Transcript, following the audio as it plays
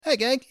Hey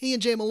gang, Ian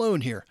J.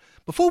 Malone here.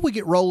 Before we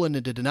get rolling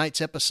into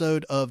tonight's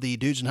episode of the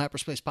Dudes in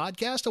Hyperspace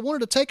podcast, I wanted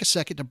to take a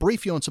second to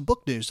brief you on some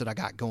book news that I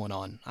got going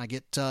on. I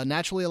get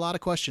naturally a lot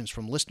of questions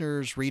from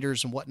listeners,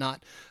 readers, and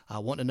whatnot,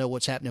 wanting to know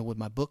what's happening with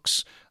my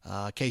books.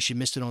 In case you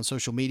missed it on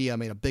social media, I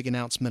made a big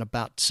announcement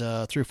about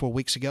 3 or 4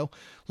 weeks ago,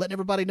 letting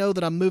everybody know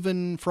that I'm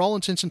moving, for all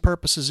intents and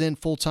purposes, in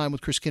full-time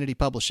with Chris Kennedy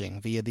Publishing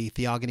via the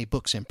Theogony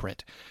Books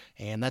imprint.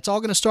 And that's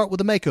all going to start with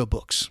the Mako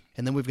books.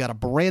 And then we've got a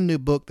brand new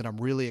book that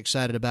I'm really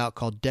excited about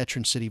called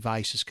Detron City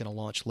Vice. It's going to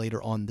launch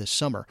later on this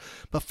summer.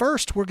 But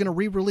first, we're going to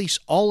re-release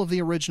all of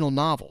the original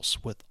novels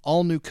with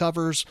all new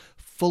covers,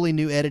 fully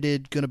new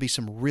edited. Going to be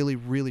some really,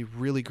 really,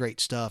 really great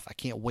stuff. I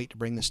can't wait to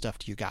bring this stuff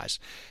to you guys.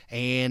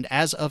 And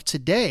as of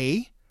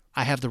today,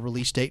 I have the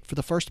release date for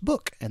the first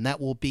book, and that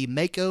will be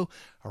Mako,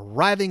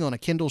 arriving on a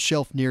Kindle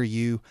shelf near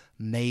you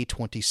May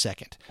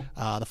 22nd.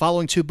 The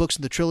following 2 books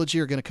in the trilogy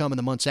are going to come in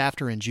the months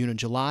after, in June and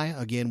July,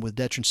 again with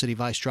Detron City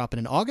Vice dropping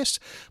in August.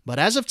 But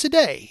as of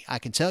today, I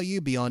can tell you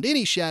beyond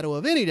any shadow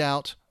of any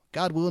doubt,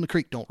 God willing the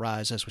creek don't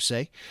rise, as we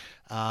say,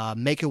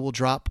 Mako will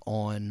drop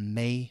on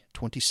May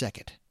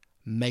 22nd.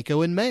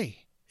 Mako in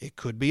May. It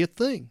could be a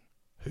thing.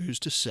 Who's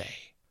to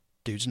say?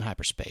 Dudes in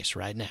Hyperspace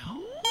right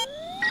now.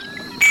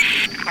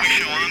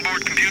 Show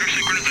onboard computer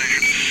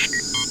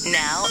synchronization.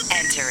 Now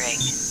entering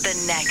the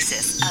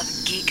nexus of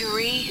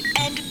geekery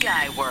and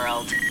guy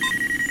world.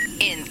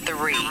 In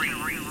 3,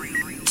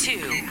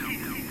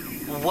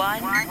 2,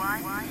 1,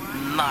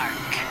 mark.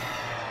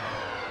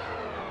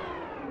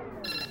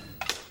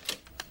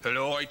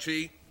 Hello,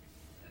 IT?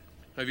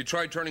 Have you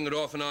tried turning it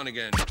off and on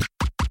again?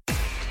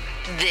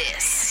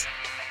 This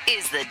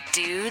is the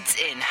Dudes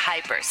in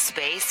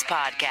Hyperspace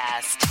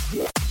podcast.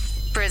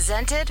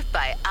 Presented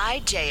by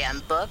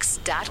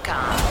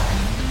IJMBooks.com.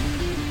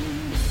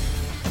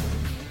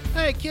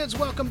 Hey kids,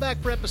 welcome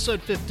back for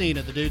episode 15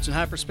 of the Dudes in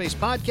Hyperspace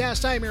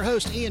podcast. I am your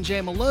host, Ian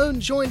J. Malone,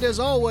 joined as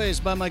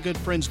always by my good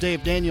friends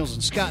Dave Daniels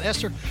and Scott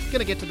Esther.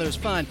 Gonna get to those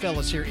fine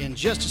fellas here in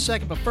just a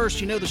second, but first,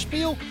 you know the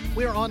spiel.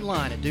 We are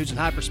online at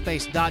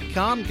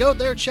dudesinhyperspace.com. Go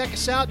there, check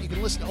us out. You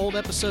can listen to old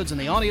episodes in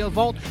the audio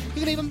vault.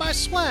 You can even buy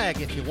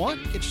swag if you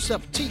want. Get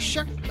yourself a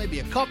t-shirt, maybe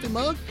a coffee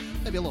mug,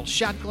 maybe a little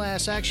shot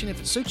glass action if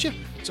it suits you.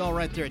 It's all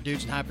right there at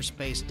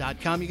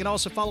dudesinhyperspace.com. You can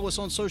also follow us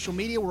on social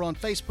media. We're on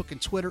Facebook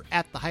and Twitter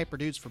at The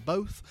Hyperdudes for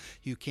both.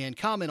 You can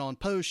comment on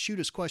posts, shoot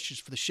us questions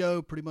for the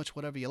show, pretty much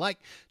whatever you like.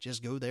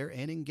 Just go there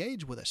and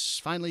engage with us.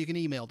 Finally, you can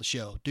email the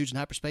show,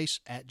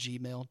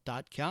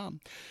 dudesinhyperspace@gmail.com.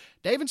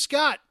 Dave and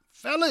Scott,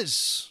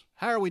 fellas,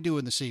 how are we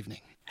doing this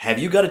evening? Have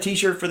you got a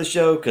t-shirt for the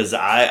show? Because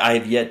I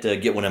have yet to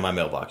get one in my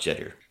mailbox yet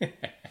here.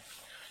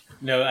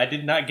 No, I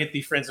did not get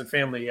the friends and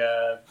family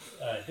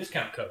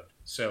discount code,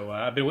 so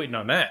I've been waiting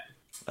on that.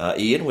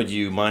 Ian, would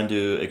you mind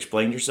to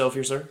explain yourself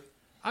here, sir?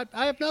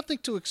 I have nothing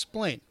to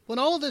explain. When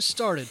all of this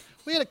started,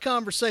 we had a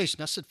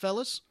conversation. I said,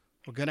 fellas,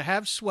 we're going to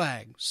have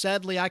swag.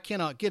 Sadly, I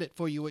cannot get it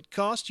for you at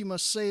cost. You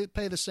must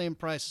pay the same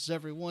price as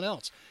everyone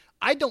else.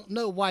 I don't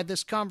know why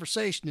this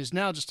conversation is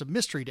now just a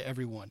mystery to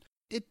everyone.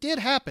 It did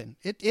happen.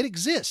 It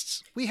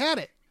exists. We had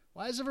it.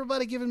 Why is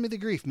everybody giving me the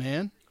grief,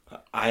 man?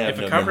 I have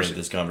no memory of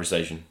this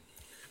conversation.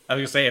 I was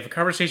going to say, if a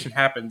conversation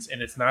happens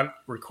and it's not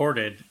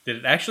recorded, did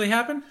it actually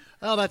happen?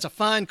 Oh, that's a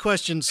fine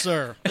question,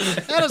 sir.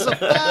 That is a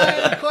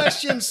fine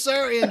question,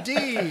 sir,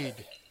 indeed.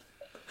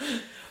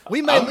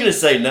 I'm going to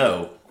say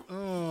no.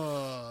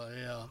 Oh,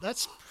 yeah.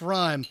 That's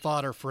prime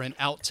fodder for an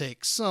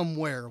outtake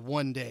somewhere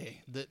one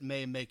day that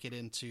may make it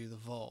into the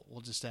vault.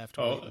 We'll just have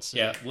to wait and see.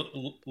 Yeah.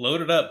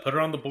 Load it up. Put it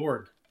on the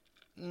board.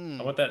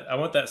 I want that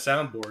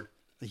soundboard.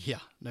 Yeah,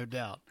 no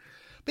doubt.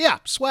 But yeah,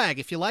 swag.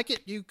 If you like it,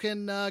 you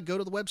can go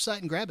to the website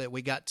and grab it.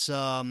 We got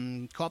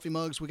some coffee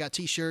mugs. We got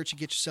T-shirts. You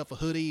get yourself a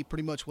hoodie,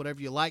 pretty much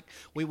whatever you like.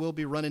 We will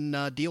be running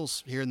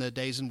deals here in the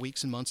days and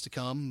weeks and months to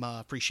come.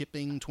 Free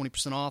shipping,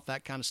 20% off,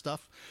 that kind of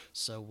stuff.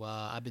 So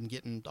I've been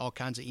getting all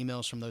kinds of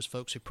emails from those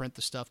folks who print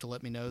the stuff to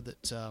let me know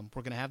that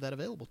we're going to have that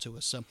available to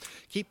us. So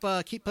keep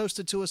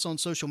posted to us on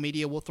social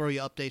media. We'll throw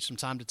you updates from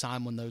time to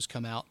time when those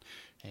come out.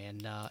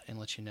 And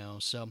let you know.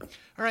 So,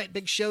 all right,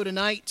 big show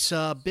tonight.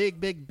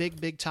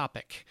 Big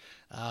topic.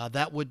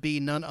 That would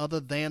be none other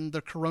than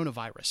the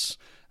coronavirus.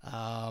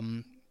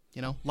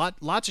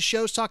 Lots of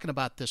shows talking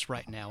about this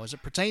right now. As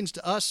it pertains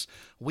to us,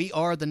 we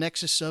are the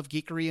nexus of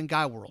geekery and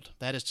guy world.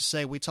 That is to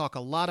say, we talk a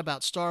lot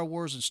about Star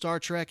Wars and Star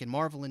Trek and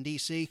Marvel and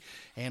DC,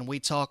 and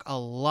we talk a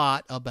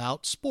lot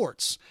about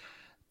sports.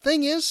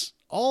 Thing is,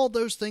 all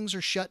those things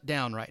are shut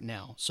down right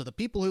now. So the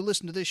people who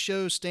listen to this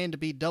show stand to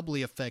be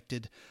doubly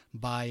affected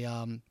by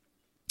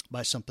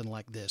something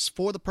like this.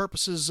 For the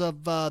purposes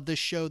of this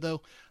show,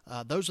 though,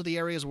 those are the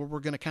areas where we're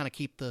going to kind of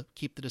keep the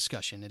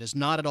discussion. It is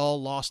not at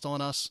all lost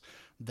on us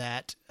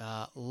that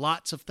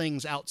lots of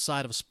things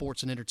outside of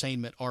sports and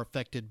entertainment are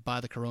affected by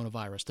the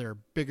coronavirus. There are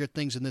bigger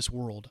things in this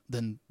world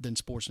than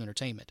sports and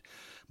entertainment.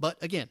 But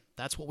again,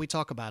 that's what we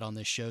talk about on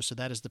this show, so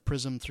that is the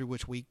prism through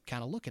which we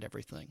kind of look at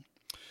everything.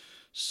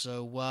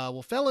 So,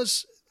 well,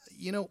 fellas,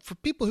 for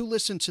people who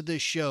listen to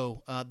this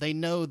show, they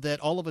know that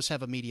all of us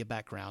have a media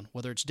background,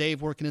 whether it's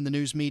Dave working in the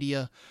news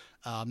media,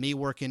 me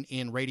working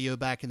in radio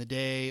back in the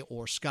day,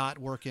 or Scott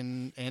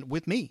working and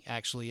with me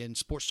actually in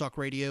sports talk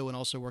radio and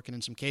also working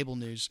in some cable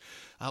news.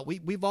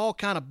 We've all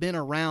kind of been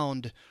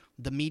around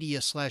the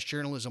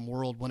media/journalism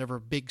world whenever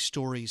big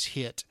stories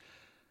hit.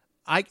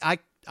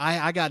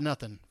 I got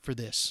nothing for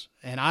this,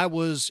 and I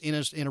was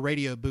in a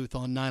radio booth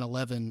on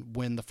 9/11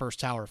 when the first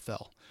tower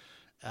fell.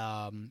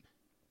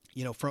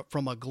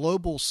 From a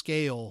global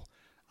scale,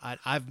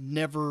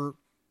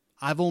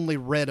 I've only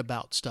read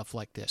about stuff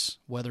like this,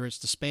 whether it's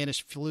the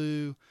Spanish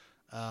flu,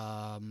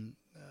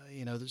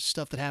 the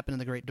stuff that happened in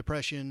the Great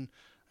Depression,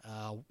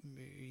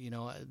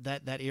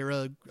 that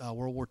era,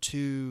 World War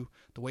II,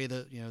 the way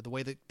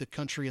that the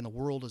country and the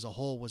world as a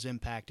whole was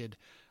impacted.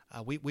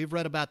 We've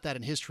read about that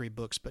in history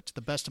books, but to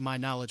the best of my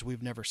knowledge,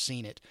 we've never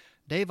seen it.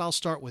 Dave, I'll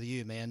start with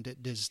you, man.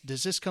 Does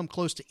this come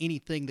close to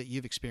anything that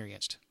you've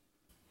experienced?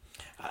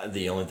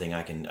 The only thing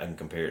I can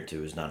compare it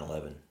to is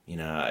 9/11.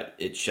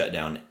 It shut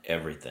down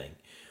everything.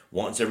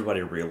 Once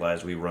everybody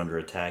realized we were under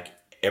attack,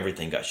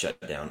 everything got shut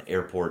down.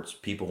 Airports,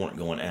 people weren't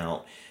going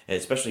out, and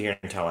especially here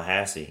in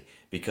Tallahassee,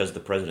 because the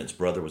president's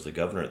brother was the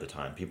governor at the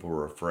time. People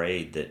were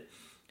afraid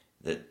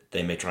that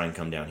they may try and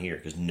come down here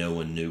because no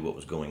one knew what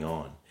was going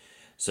on.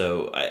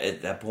 So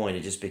at that point,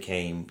 it just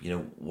became,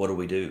 what do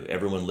we do?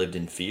 Everyone lived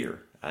in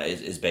fear,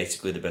 is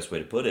basically the best way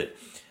to put it,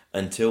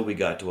 until we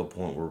got to a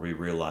point where we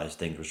realized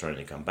things were starting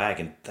to come back.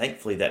 And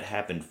thankfully, that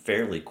happened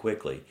fairly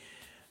quickly.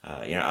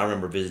 I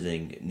remember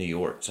visiting New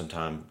York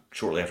sometime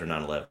shortly after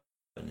 9/11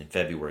 in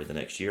February the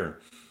next year,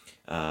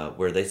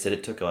 where they said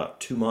it took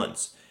about 2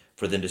 months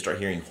for them to start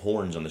hearing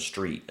horns on the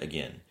street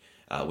again,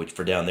 which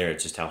for down there,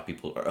 it's just how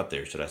people are up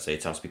there, should I say.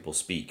 It's how people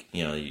speak.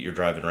 You're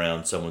driving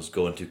around, someone's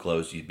going too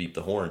close, you beep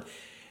the horn.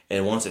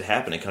 And once it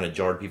happened, it kind of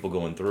jarred people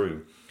going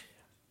through.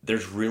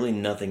 There's really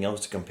nothing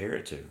else to compare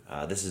it to.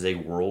 This is a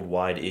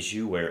worldwide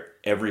issue where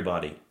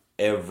everybody,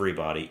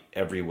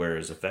 everywhere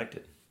is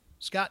affected.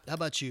 Scott, how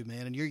about you,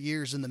 man? In your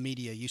years in the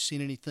media, you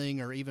seen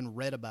anything or even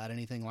read about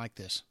anything like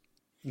this?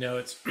 No,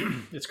 it's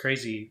it's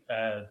crazy.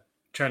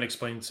 Trying to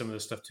explain some of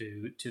this stuff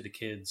to the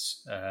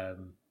kids.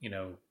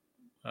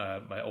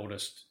 My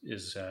oldest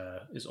is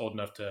old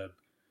enough to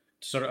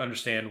sort of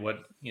understand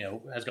what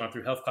has gone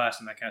through health class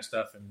and that kind of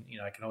stuff. And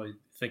I can only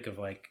think of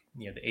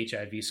the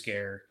HIV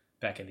scare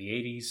back in the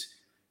 80s.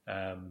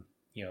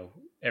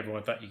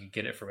 Everyone thought you could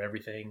get it from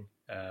everything,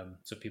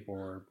 so people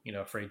were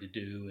afraid to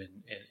do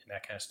and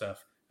that kind of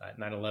stuff.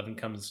 9/11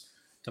 comes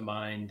to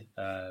mind,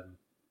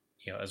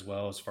 as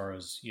well, as far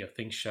as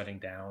things shutting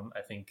down,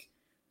 I think,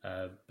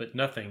 but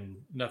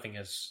nothing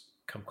has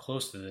come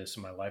close to this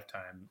in my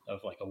lifetime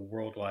of a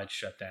worldwide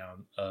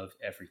shutdown of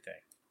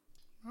everything.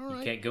 All right.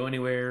 You can't go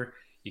anywhere.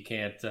 You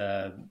can't.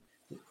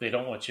 They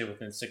don't want you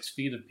within 6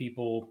 feet of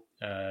people.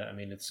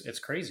 It's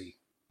crazy.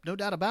 No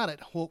doubt about it.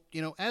 Well,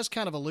 as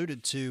kind of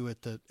alluded to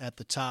at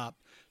the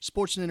top,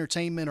 sports and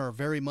entertainment are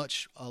very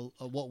much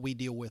what we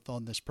deal with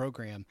on this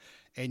program,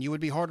 and you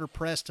would be harder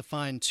pressed to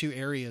find two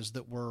areas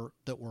that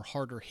were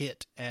harder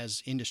hit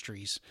as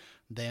industries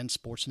than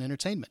sports and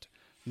entertainment.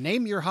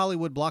 Name your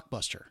Hollywood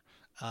blockbuster: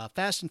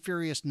 Fast and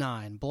Furious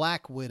 9,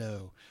 Black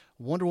Widow,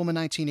 Wonder Woman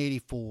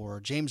 1984,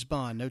 James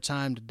Bond, No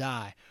Time to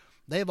Die.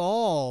 They've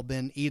all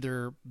been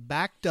either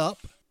backed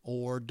up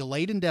or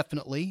delayed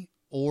indefinitely,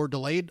 or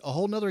delayed a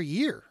whole nother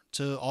year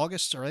to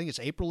August, or I think it's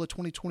April of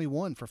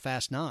 2021 for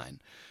Fast 9.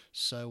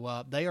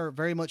 So they are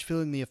very much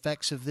feeling the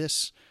effects of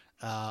this.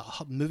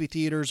 Movie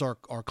theaters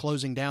are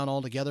closing down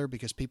altogether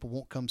because people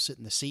won't come sit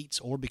in the seats,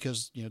 or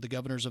because the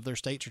governors of their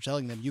states are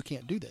telling them you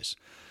can't do this.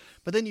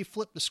 But then you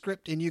flip the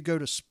script and you go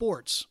to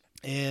sports,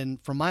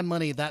 and for my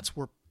money, that's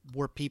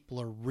where people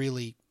are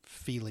really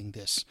feeling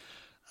this.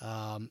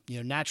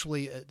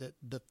 Naturally,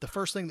 the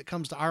first thing that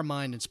comes to our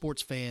mind in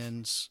sports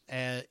fans,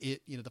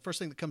 the first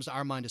thing that comes to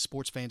our mind as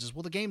sports fans is,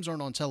 well, the games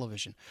aren't on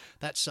television.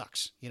 That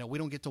sucks. We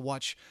don't get to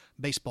watch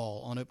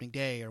baseball on opening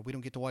day, or we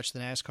don't get to watch the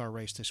NASCAR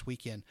race this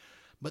weekend.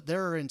 But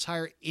there are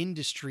entire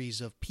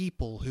industries of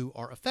people who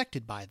are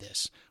affected by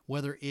this,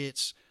 whether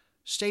it's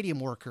stadium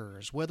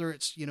workers, whether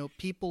it's,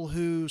 people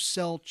who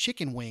sell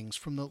chicken wings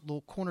from the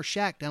little corner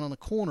shack down on the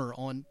corner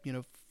on,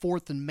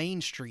 4th and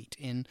Main Street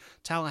in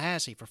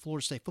Tallahassee for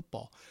Florida State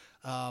football.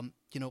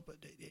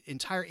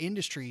 Entire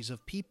industries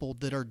of people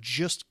that are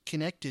just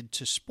connected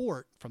to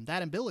sport from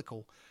that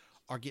umbilical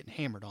are getting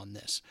hammered on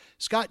this.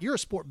 Scott, you're a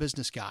sport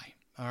business guy.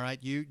 All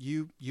right.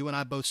 You and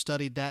I both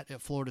studied that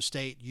at Florida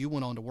State. You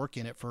went on to work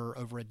in it for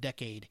over a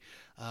decade,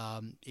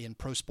 in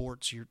pro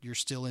sports. You're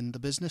still in the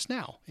business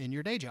now in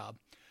your day job.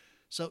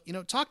 So,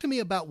 talk to me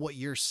about what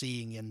you're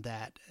seeing in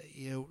that.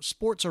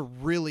 Sports are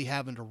really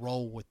having to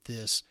roll with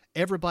this.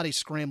 Everybody's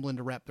scrambling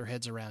to wrap their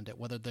heads around it,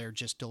 whether they're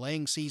just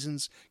delaying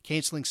seasons,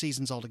 canceling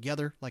seasons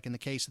altogether, like in the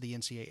case of the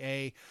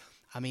NCAA.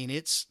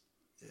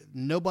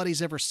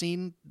 Nobody's ever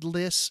seen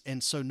this,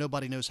 and so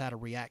nobody knows how to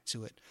react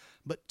to it.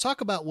 But talk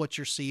about what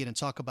you're seeing and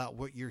talk about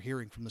what you're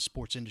hearing from the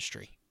sports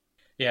industry.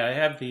 Yeah, I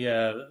have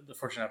the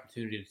fortunate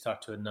opportunity to talk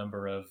to a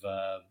number of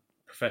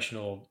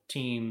professional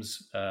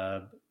teams,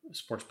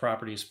 sports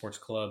properties, sports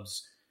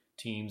clubs,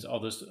 teams, all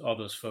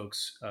those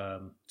folks,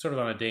 sort of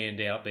on a day in,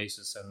 day out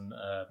basis. And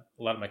a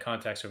lot of my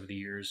contacts over the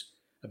years,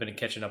 I've been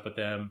catching up with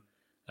them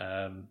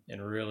and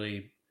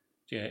really,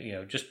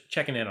 just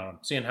checking in on them,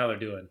 seeing how they're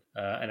doing.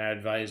 And I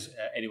advise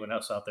anyone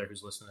else out there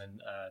who's listening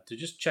to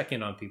just check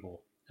in on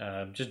people,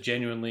 just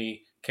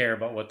genuinely care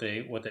about what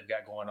they've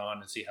got going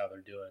on and see how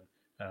they're doing,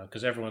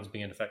 because everyone's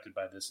being affected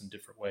by this in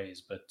different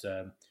ways. But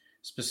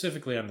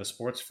specifically on the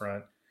sports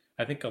front,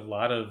 I think a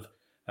lot of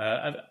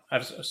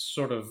I've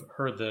sort of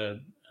heard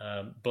the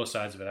both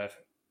sides of it. I've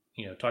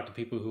talked to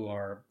people who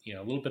are a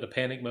little bit of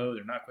panic mode.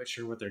 They're not quite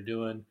sure what they're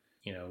doing.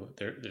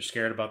 They're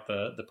scared about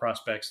the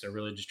prospects. They're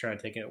really just trying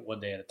to take it one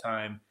day at a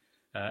time.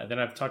 Then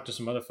I've talked to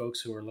some other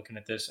folks who are looking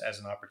at this as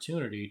an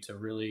opportunity to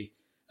really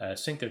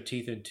sink their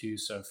teeth into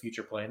some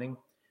future planning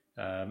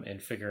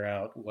and figure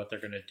out what they're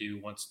going to do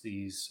once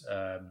these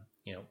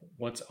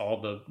once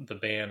all the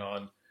ban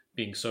on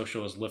being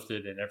social is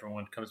lifted and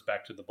everyone comes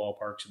back to the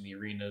ballparks and the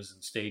arenas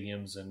and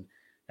stadiums and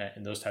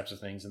those types of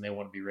things, and they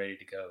want to be ready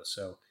to go.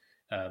 So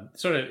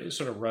it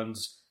sort of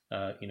runs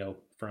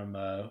from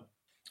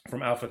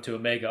alpha to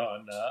omega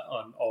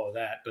on all of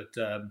that.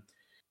 But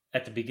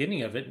at the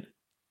beginning of it,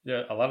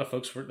 a lot of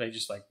folks they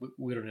just like,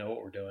 we don't know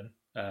what we're doing.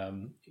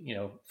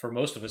 For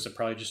most of us, it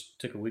probably just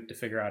took a week to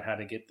figure out how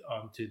to get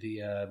onto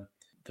the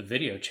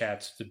video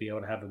chats to be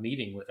able to have a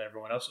meeting with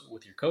everyone else,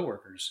 with your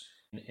coworkers,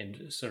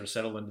 and sort of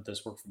settle into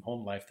this work from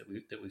home life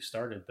that we've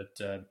started. But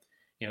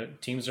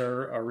teams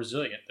are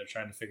resilient. They're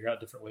trying to figure out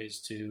different ways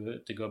to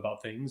go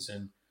about things,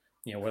 and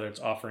whether it's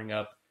offering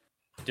up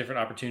different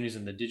opportunities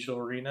in the digital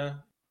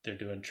arena, they're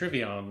doing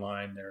trivia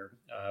online, they're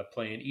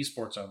playing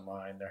esports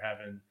online, they're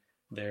having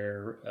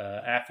their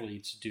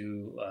athletes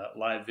do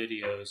live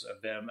videos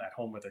of them at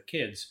home with their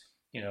kids.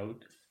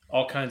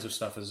 All kinds of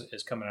stuff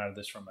is coming out of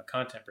this from a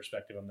content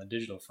perspective on the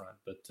digital front.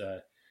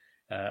 But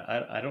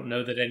I don't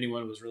know that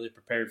anyone was really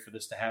prepared for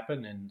this to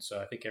happen, and so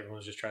I think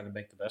everyone's just trying to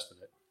make the best of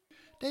it.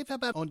 Dave, how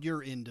about on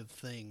your end of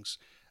things?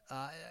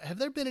 Have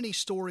there been any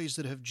stories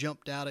that have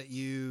jumped out at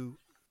you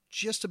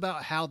just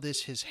about how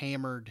this has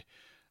hammered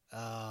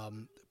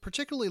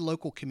particularly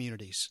local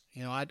communities?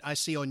 I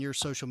see on your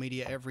social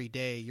media every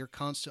day, you're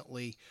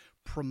constantly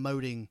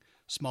promoting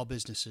small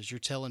businesses. You're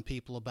telling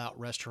people about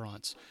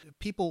restaurants.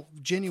 People,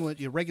 genuine,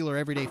 regular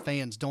everyday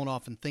fans don't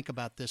often think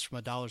about this from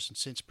a dollars and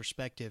cents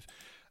perspective.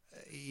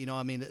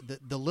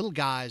 The little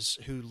guys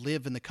who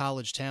live in the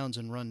college towns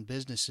and run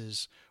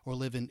businesses or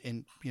live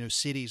in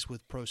cities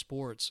with pro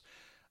sports,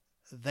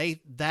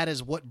 that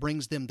is what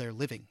brings them their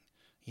living.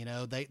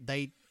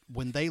 They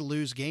when they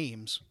lose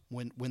games,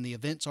 when the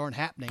events aren't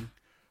happening,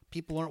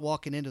 people aren't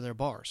walking into their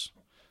bars.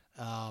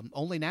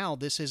 Only now,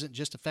 this isn't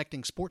just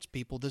affecting sports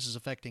people. This is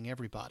affecting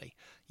everybody.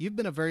 You've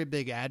been a very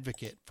big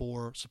advocate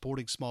for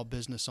supporting small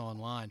business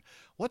online.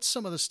 What's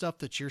some of the stuff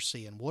that you're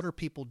seeing? What are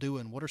people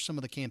doing? What are some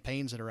of the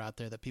campaigns that are out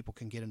there that people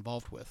can get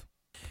involved with?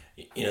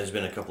 There's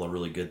been a couple of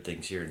really good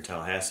things here in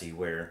Tallahassee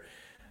where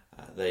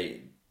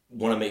they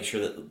want to make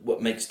sure that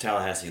what makes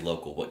Tallahassee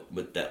local,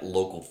 what that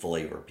local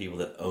flavor, people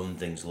that own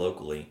things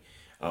locally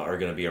are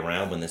going to be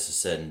around when this is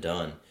said and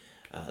done.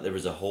 There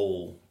was a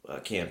whole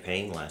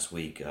campaign last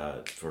week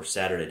for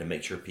Saturday to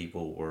make sure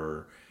people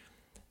were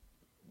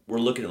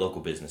looking at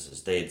local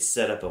businesses. They had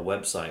set up a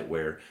website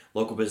where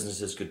local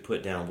businesses could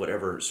put down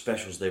whatever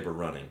specials they were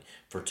running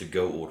for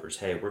to-go orders.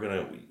 Hey,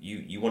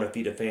 you want to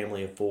feed a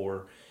family of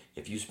 4?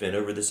 If you spend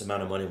over this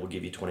amount of money, we'll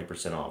give you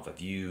 20% off.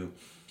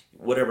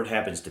 Whatever it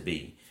happens to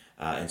be.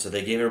 And so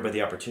they gave everybody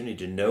the opportunity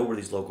to know where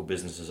these local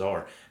businesses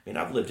are.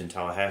 I've lived in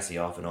Tallahassee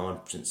off and on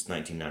since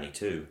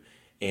 1992.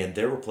 And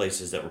there were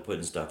places that were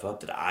putting stuff up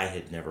that I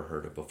had never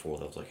heard of before.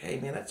 That was like, hey,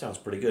 man, that sounds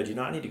pretty good.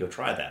 I need to go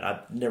try that.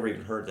 I've never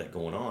even heard that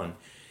going on.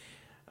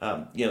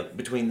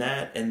 Between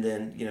that and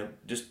then,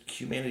 just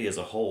humanity as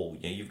a whole,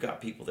 you've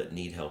got people that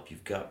need help.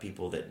 You've got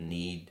people that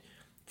need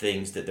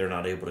things that they're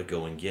not able to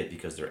go and get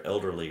because they're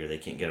elderly or they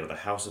can't get out of the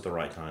house at the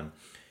right time.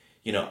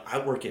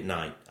 I work at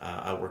night.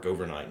 I work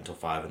overnight until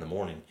 5 in the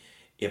morning.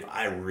 If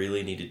I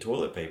really needed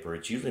toilet paper,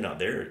 it's usually not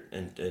there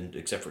and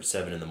except for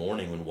 7 in the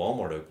morning when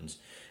Walmart opens.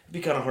 It'd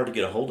be kind of hard to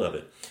get a hold of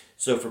it.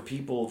 So for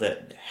people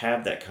that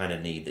have that kind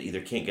of need, that either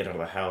can't get out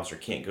of the house or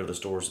can't go to the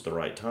stores at the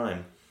right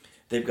time,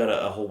 they've got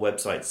a whole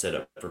website set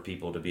up for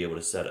people to be able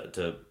to set up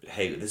to,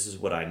 hey, this is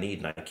what I need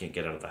and I can't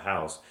get out of the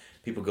house.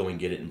 People go and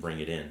get it and bring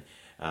it in.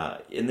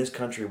 In this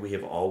country, we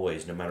have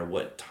always, no matter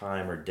what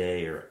time or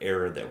day or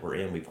era that we're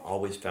in, we've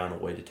always found a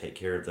way to take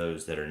care of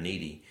those that are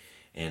needy.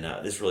 And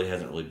this really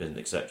hasn't really been an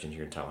exception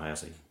here in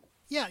Tallahassee.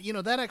 Yeah,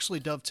 that actually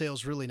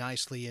dovetails really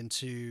nicely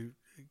into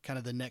kind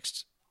of the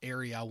next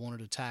area I wanted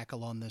to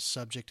tackle on this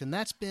subject, and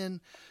that's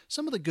been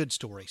some of the good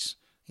stories.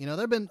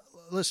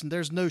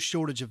 There's no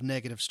shortage of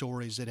negative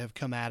stories that have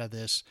come out of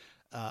this,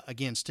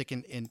 again,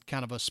 sticking in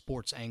kind of a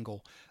sports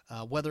angle,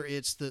 whether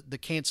it's the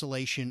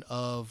cancellation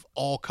of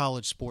all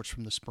college sports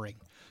from the spring.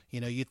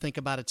 You think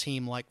about a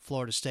team like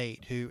Florida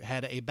State who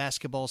had a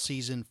basketball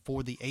season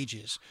for the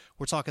ages.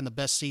 We're talking the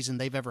best season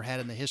they've ever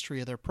had in the history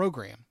of their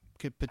program.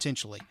 could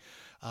potentially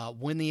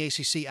win the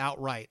ACC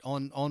outright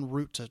en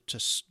route to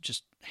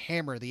just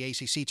hammer the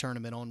ACC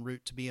tournament en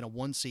route to being a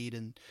 1 seed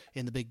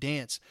in the Big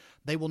Dance.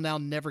 They will now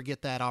never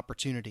get that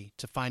opportunity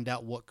to find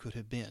out what could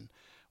have been.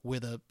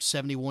 With a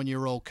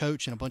 71-year-old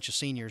coach and a bunch of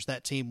seniors,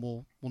 that team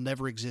will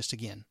never exist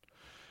again.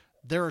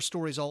 There are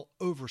stories all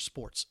over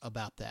sports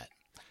about that.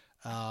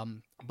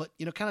 But,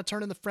 kind of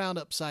turning the frown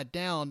upside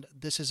down,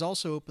 this has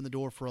also opened the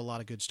door for a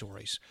lot of good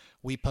stories.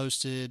 We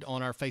posted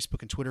on our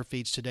Facebook and Twitter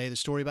feeds today the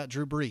story about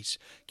Drew Brees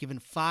giving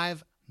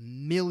 $5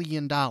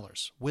 million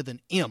with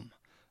an M.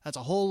 That's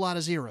a whole lot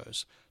of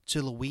zeros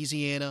to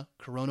Louisiana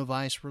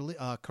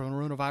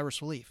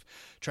coronavirus relief.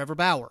 Trevor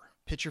Bauer,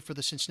 pitcher for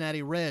the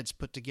Cincinnati Reds,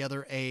 put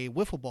together a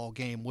wiffle ball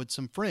game with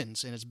some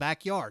friends in his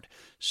backyard,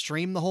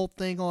 streamed the whole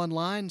thing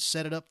online,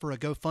 set it up for a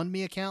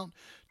GoFundMe account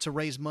to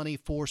raise money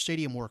for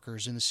stadium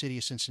workers in the city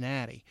of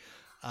Cincinnati.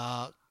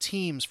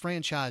 Teams,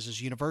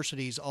 franchises,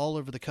 universities all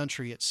over the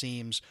country, it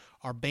seems,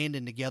 are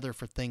banding together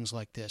for things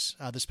like this.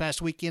 This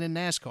past weekend in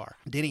NASCAR,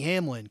 Denny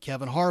Hamlin,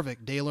 Kevin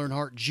Harvick, Dale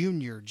Earnhardt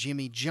Jr.,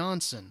 Jimmy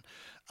Johnson,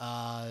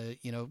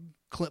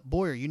 Clint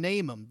Boyer, you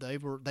name them.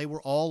 They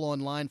were all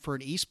online for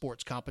an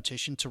esports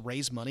competition to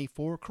raise money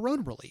for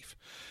corona relief.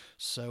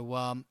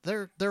 So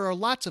there are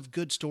lots of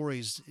good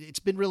stories. It's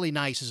been really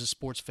nice as a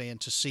sports fan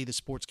to see the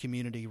sports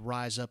community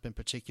rise up in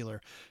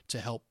particular to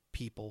help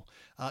people.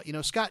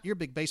 Scott, you're a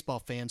big baseball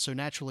fan, so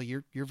naturally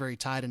you're very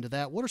tied into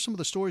that. What are some of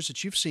the stories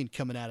that you've seen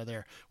coming out of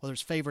there? Whether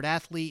it's favorite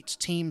athletes,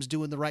 teams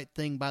doing the right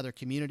thing by their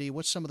community,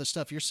 what's some of the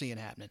stuff you're seeing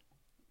happening?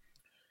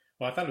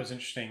 Well, I thought it was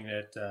interesting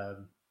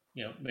that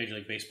Major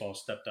League Baseball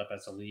stepped up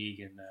as a league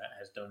and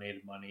has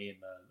donated money, and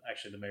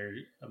actually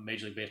the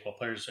Major League Baseball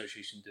Players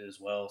Association did as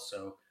well.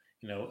 So,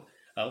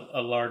 a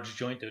large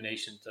joint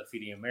donation to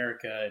Feeding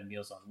America and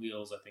Meals on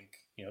Wheels. I think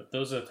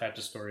those are the types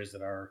of stories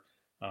that are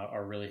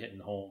really hitting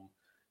home.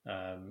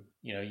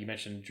 You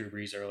mentioned Drew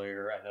Brees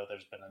earlier. I know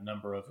there's been a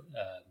number of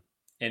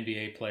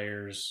NBA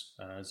players,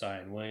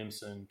 Zion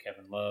Williamson,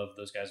 Kevin Love.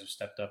 Those guys have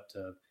stepped up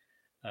to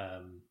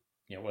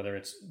whether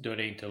it's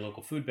donating to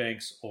local food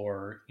banks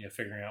or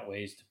figuring out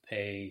ways to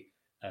pay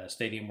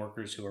stadium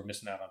workers who are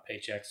missing out on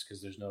paychecks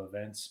because there's no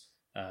events.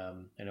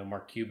 I know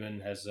Mark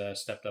Cuban has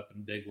stepped up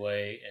in a big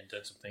way and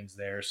done some things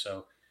there.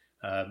 So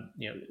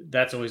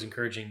that's always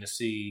encouraging to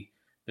see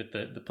that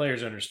the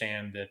players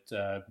understand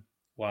that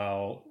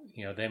while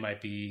they might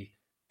be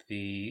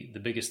the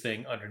biggest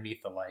thing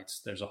underneath the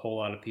lights, there's a whole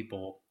lot of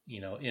people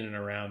in and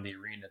around the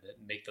arena that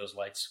make those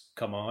lights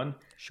come on.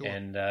 Sure.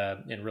 And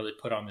really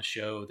put on the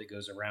show that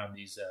goes around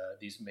these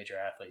major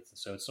athletes. And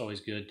so it's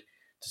always good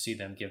to see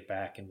them give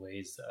back in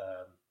ways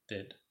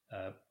that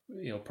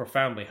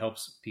profoundly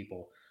helps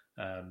people.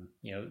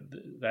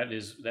 That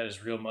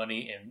is real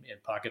money in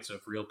pockets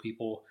of real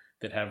people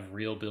that have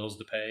real bills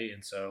to pay,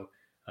 and so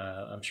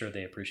I'm sure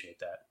they appreciate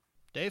that.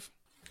 Dave?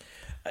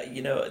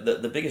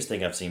 The biggest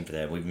thing I've seen for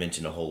that, we've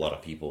mentioned a whole lot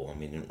of people. I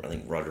mean, I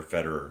think Roger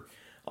Federer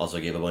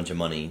also gave a bunch of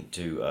money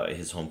to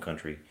his home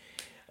country.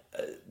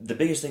 The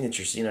biggest thing that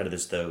you're seeing out of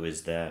this, though,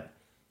 is that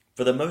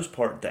for the most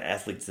part, the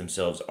athletes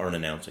themselves aren't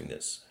announcing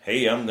this.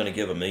 Hey, I'm going to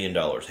give $1 million.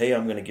 Hey,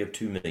 I'm going to give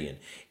 $2 million.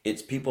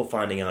 It's people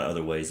finding out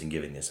other ways and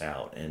giving this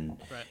out. And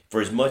right.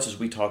 For as much as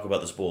we talk about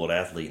the spoiled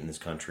athlete in this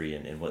country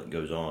and what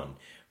goes on,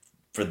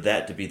 for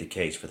that to be the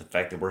case, for the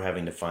fact that we're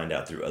having to find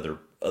out through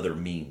other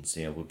means,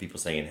 with people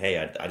saying,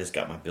 hey, I just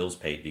got my bills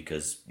paid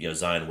because,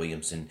 Zion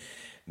Williamson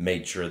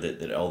made sure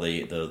that all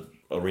the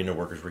arena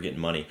workers were getting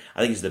money.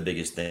 I think is the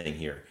biggest thing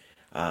here.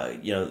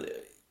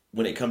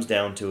 When it comes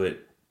down to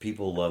it,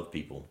 people love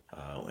people,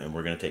 and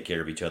we're going to take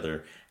care of each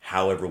other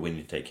however we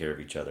need to take care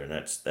of each other, and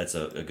that's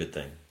a good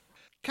thing.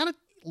 Kind of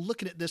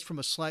looking at this from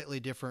a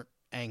slightly different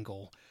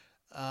angle,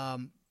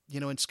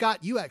 and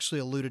Scott, you actually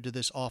alluded to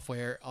this off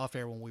air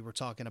when we were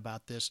talking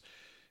about this.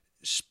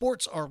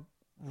 Sports are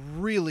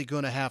really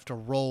going to have to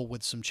roll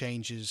with some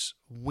changes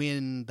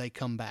when they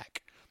come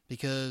back.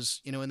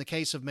 Because, in the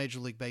case of Major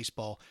League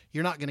Baseball,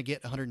 you're not going to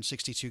get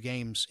 162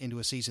 games into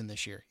a season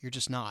this year. You're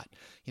just not.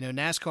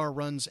 NASCAR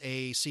runs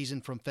a season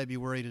from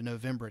February to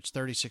November. It's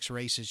 36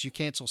 races. You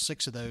cancel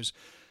 6 of those.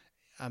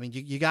 I mean,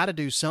 you got to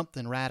do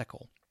something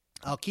radical.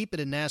 I'll keep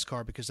it in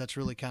NASCAR because that's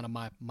really kind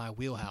of my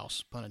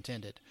wheelhouse, pun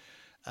intended.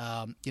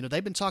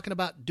 They've been talking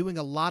about doing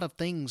a lot of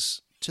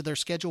things to their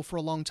schedule for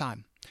a long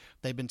time.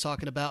 They've been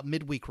talking about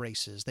midweek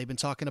races. They've been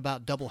talking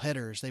about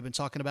doubleheaders. They've been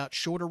talking about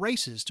shorter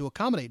races to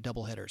accommodate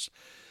doubleheaders.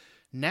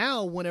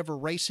 Now, whenever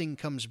racing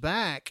comes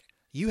back,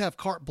 you have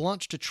carte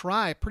blanche to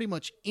try pretty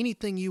much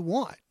anything you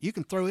want. You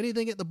can throw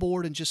anything at the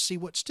board and just see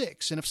what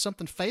sticks. And if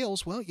something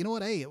fails, well, you know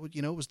what? Hey, it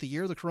was the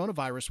year of the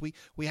coronavirus.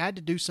 We had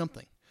to do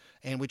something,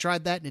 and we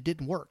tried that and it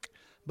didn't work.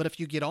 But if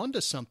you get onto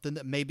something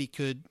that maybe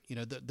could,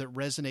 that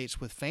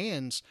resonates with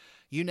fans,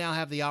 you now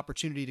have the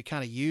opportunity to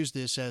kind of use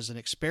this as an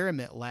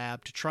experiment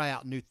lab to try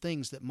out new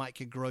things that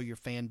could grow your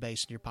fan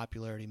base and your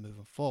popularity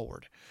moving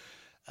forward.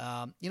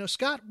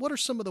 Scott, what are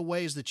some of the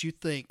ways that you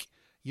think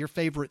your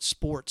favorite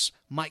sports,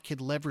 Mike could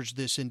leverage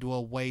this into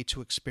a way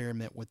to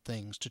experiment with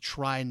things, to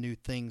try new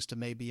things, to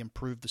maybe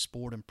improve the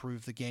sport,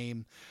 improve the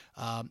game,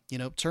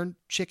 turn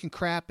chicken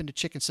crap into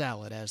chicken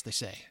salad, as they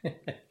say.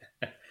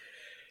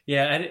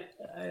 Yeah,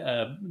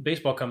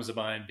 baseball comes to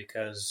mind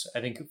because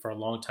I think for a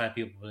long time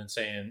people have been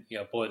saying,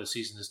 boy, the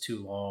season is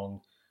too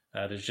long.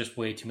 There's just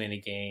way too many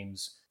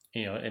games,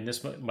 and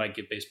this might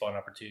give baseball an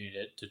opportunity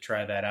to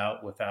try that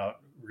out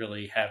without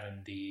really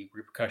having the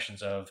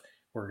repercussions of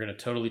we're going to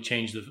totally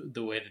change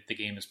the way that the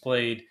game is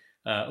played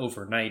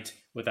overnight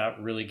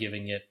without really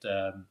giving it,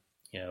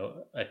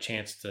 a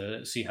chance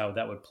to see how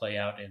that would play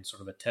out in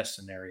sort of a test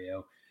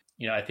scenario.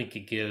 I think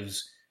it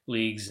gives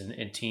leagues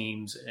and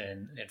teams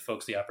and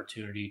folks the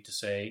opportunity to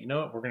say, you know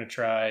what, we're going to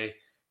try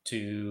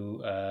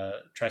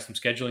some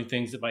scheduling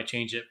things that might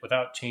change it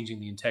without changing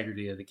the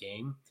integrity of the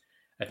game.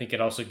 I think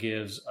it also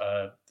gives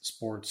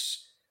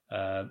sports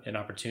an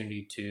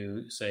opportunity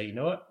to say, you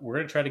know what, we're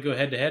going to try to go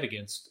head to head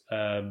against,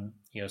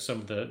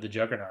 some of the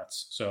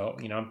juggernauts. So,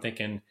 I'm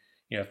thinking,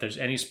 if there's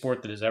any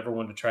sport that has ever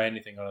wanted to try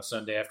anything on a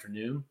Sunday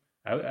afternoon,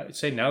 I'd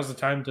say now's the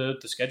time to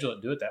schedule it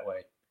and do it that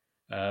way.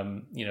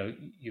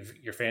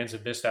 Your fans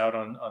have missed out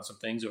on some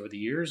things over the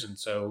years. And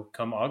so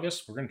come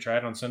August, we're going to try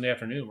it on Sunday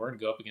afternoon. We're going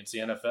to go up against the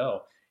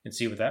NFL and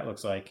see what that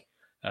looks like.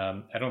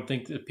 I don't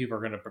think that people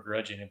are going to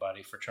begrudge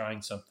anybody for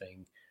trying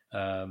something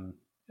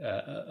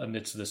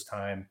amidst this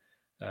time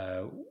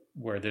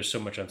where there's so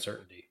much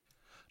uncertainty.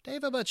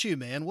 Dave, how about you,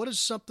 man? What is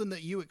something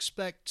that you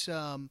expect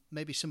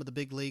maybe some of the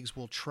big leagues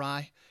will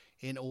try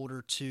in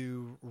order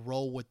to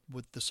roll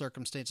with the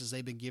circumstances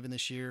they've been given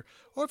this year?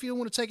 Or if you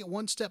want to take it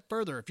one step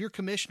further, if you're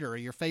commissioner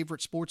of your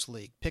favorite sports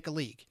league, pick a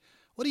league.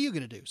 What are you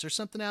going to do? Is there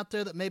something out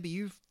there that maybe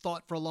you've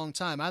thought for a long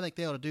time? I think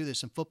they ought to do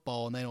this in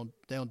football, and they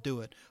don't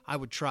do it. I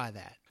would try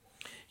that.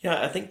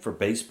 Yeah, I think for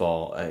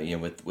baseball,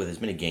 with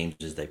as many games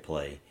as they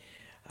play,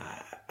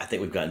 I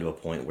think we've gotten to a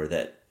point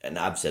where and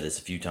I've said this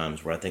a few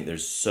times, where I think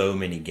there's so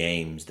many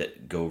games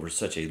that go over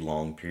such a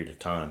long period of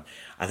time.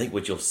 I think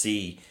what you'll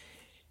see,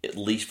 at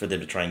least for them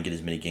to try and get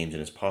as many games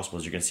in as possible,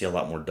 is you're going to see a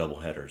lot more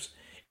doubleheaders.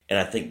 And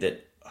I think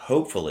that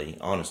hopefully,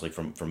 honestly,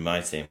 from my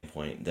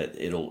standpoint, that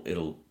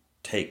it'll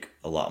take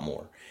a lot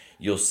more.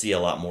 You'll see a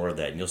lot more of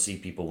that. And you'll see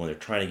people, when they're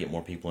trying to get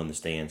more people in the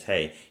stands,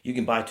 hey, you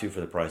can buy 2 for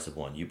the price of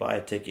 1. You buy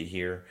a ticket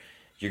here,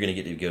 you're going to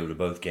get to go to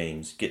both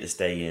games, get to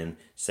stay in,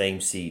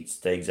 same seats,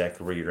 stay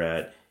exactly where you're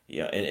at,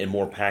 and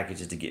more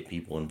packages to get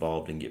people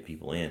involved and get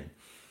people in.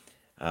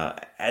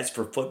 As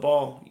for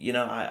football,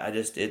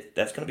 that's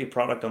going to be a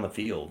product on the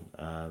field.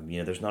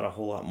 There's not a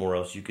whole lot more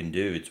else you can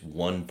do. It's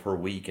 1 per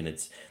week, and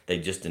they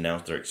just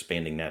announced they're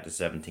expanding that to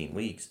 17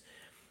 weeks.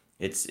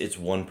 It's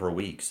 1 per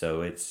week,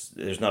 so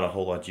there's not a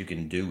whole lot you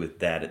can do with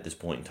that at this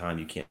point in time.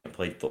 You can't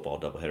play football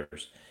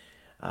doubleheaders.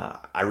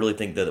 I really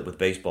think that with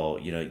baseball,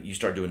 you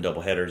start doing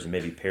doubleheaders and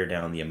maybe pare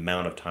down the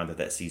amount of time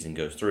that season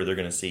goes through. They're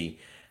going to see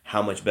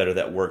how much better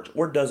that works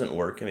or doesn't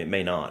work. I mean, it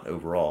may not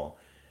overall,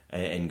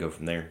 and go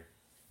from there.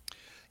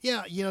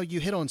 Yeah, you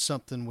hit on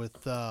something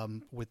with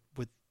the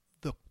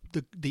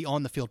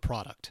on the field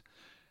product.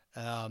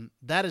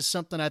 That is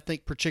something I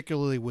think,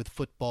 particularly with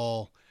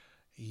football,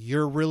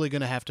 you're really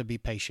going to have to be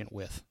patient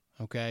with.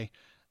 Okay,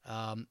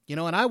 and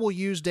I will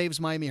use Dave's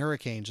Miami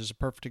Hurricanes as a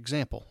perfect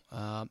example.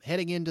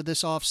 Heading into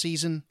this off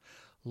season,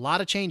 a lot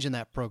of change in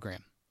that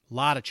program. A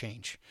lot of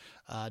change.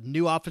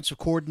 New offensive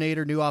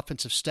coordinator, new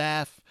offensive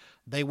staff.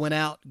 They went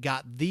out,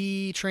 got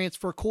the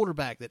transfer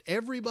quarterback that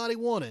everybody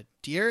wanted.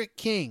 D'Eriq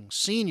King,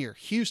 senior,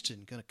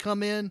 Houston, going to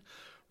come in,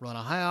 run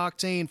a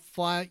high-octane,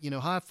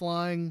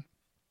 high-flying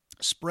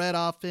spread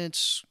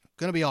offense.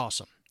 Going to be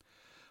awesome.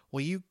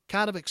 Well, you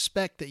kind of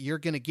expect that you're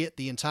going to get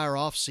the entire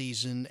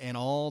offseason and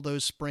all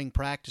those spring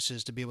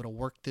practices to be able to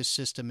work this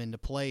system into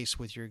place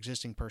with your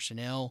existing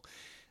personnel,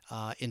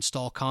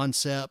 install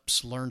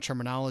concepts, learn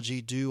terminology,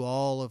 do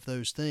all of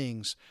those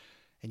things,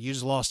 and you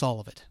just lost all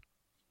of it.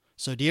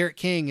 So D'Eriq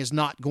King is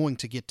not going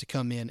to get to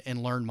come in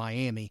and learn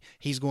Miami.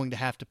 He's going to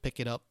have to pick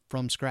it up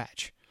from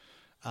scratch.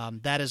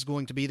 That is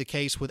going to be the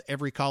case with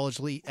every college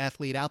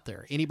athlete out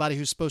there. Anybody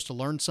who's supposed to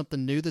learn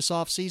something new this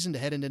offseason to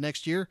head into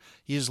next year,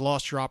 you just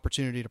lost your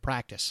opportunity to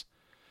practice.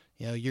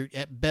 You're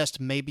at best,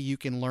 maybe you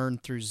can learn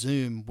through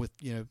Zoom with,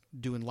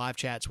 doing live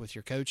chats with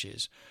your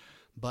coaches.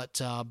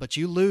 But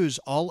you lose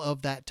all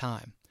of that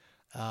time.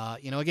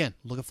 Again,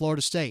 look at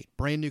Florida State,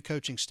 brand new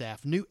coaching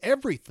staff, new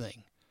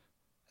everything.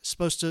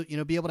 Supposed to,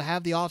 be able to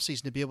have the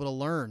offseason to be able to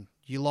learn.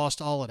 You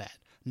lost all of that.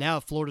 Now,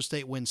 if Florida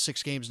State wins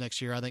 6 games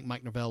next year, I think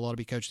Mike Norvell ought to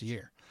be Coach of the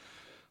Year.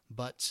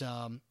 But,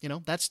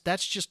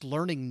 that's just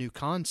learning new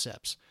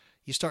concepts.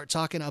 You start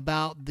talking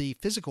about the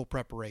physical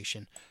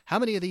preparation. How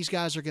many of these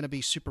guys are going to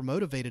be super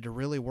motivated to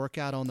really work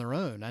out on their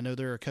own? I know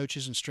there are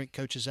coaches and strength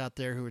coaches out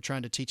there who are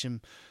trying to teach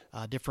them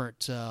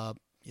different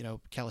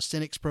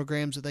calisthenics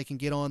programs that they can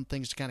get on,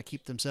 things to kind of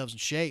keep themselves in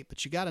shape.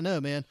 But you got to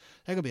know, man,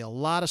 there's going to be a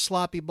lot of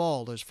sloppy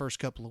ball those first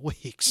couple of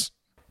weeks.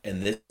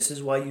 And this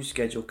is why you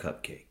schedule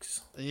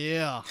cupcakes.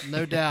 Yeah,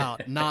 no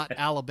doubt. Not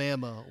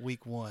Alabama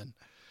week 1.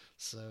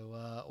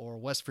 So, or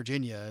West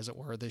Virginia, as it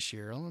were, this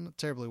year. I'm not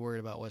terribly worried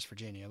about West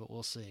Virginia, but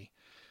we'll see.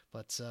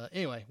 But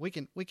anyway, we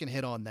can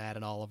hit on that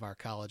in all of our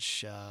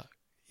college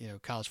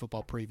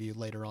football preview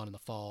later on in the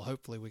fall.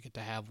 Hopefully we get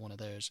to have one of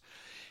those.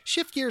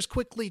 Shift gears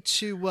quickly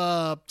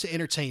to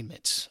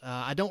entertainment.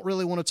 I don't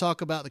really want to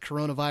talk about the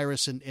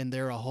coronavirus in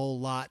there a whole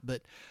lot,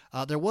 but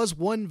there was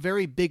one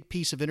very big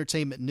piece of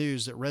entertainment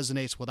news that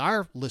resonates with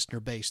our listener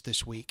base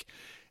this week,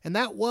 and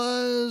that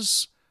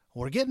was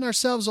we're getting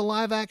ourselves a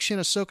live-action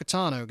Ahsoka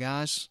Tano,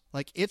 guys.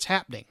 Like, it's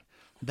happening.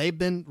 They've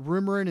been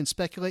rumoring and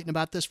speculating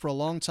about this for a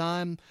long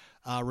time.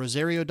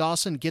 Rosario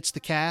Dawson gets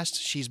the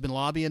cast. She's been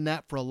lobbying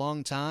that for a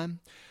long time.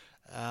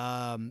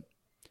 I'm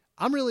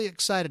really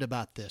excited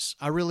about this.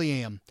 I really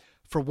am.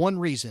 For one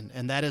reason,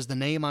 and that is the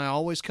name I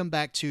always come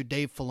back to,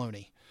 Dave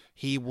Filoni.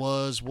 He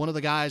was one of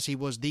the guys. He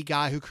was the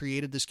guy who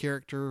created this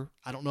character.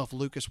 I don't know if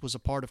Lucas was a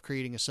part of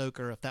creating Ahsoka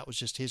or if that was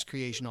just his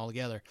creation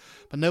altogether.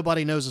 But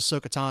nobody knows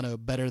Ahsoka Tano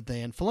better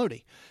than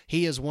Filoni.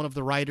 He is one of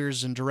the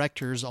writers and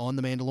directors on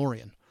The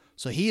Mandalorian.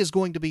 So he is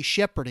going to be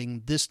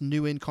shepherding this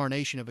new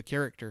incarnation of a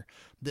character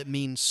that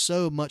means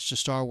so much to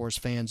Star Wars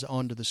fans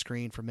onto the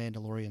screen for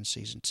Mandalorian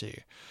Season 2.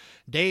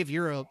 Dave,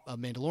 you're a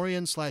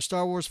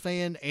Mandalorian/Star Wars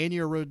fan, and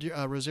you're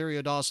a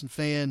Rosario Dawson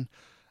fan.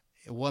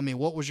 Well, I mean,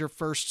 what was your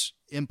first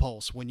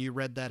impulse when you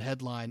read that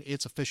headline?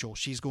 It's official.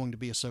 She's going to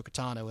be Ahsoka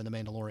Tano in The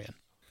Mandalorian.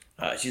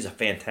 She's a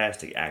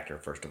fantastic actor,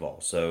 first of all.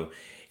 So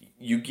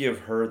you give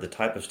her the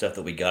type of stuff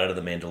that we got out of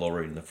The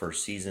Mandalorian in the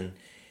first season,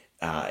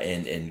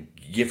 and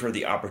give her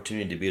the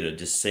opportunity to be able to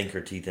just sink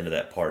her teeth into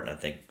that part, and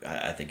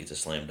I think it's a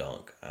slam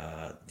dunk.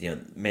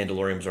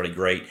 Mandalorian was already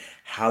great.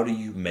 How do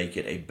you make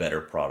it a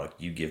better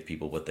product? You give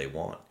people what they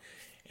want,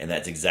 and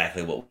that's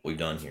exactly what we've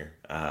done here.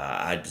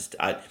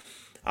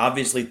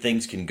 Obviously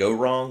things can go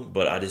wrong,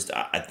 but I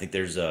think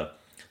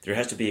there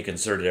has to be a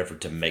concerted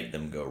effort to make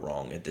them go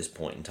wrong at this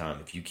point in time.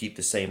 If you keep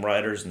the same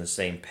writers and the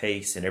same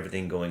pace and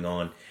everything going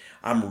on,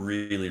 I'm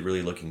really,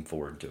 really looking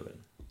forward to it.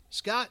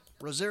 Scott,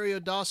 Rosario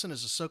Dawson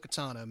is Ahsoka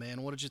Tano,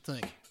 man. What did you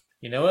think?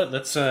 You know what?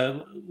 Let's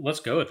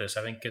go with this.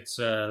 I think it's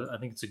a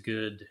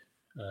good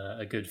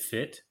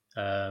fit.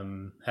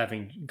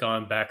 Having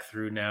gone back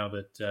through now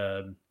that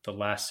the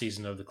last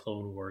season of the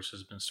Clone Wars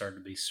has been starting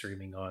to be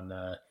streaming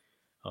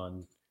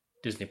on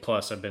Disney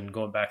Plus, I've been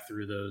going back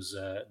through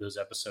those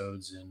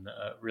episodes and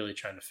really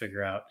trying to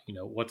figure out,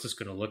 what's this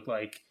going to look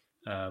like.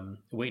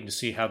 Waiting to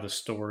see how the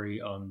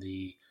story on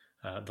the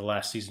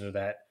last season of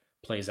that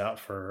plays out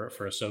for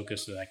Ahsoka,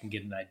 so that I can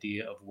get an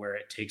idea of where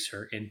it takes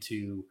her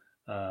into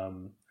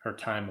her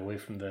time away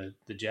from the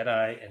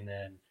Jedi and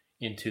then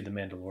into the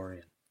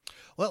Mandalorian.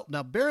 Well,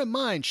 now bear in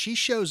mind, she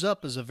shows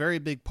up as a very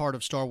big part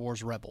of Star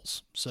Wars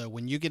Rebels. So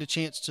when you get a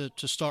chance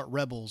to start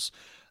Rebels,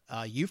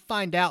 you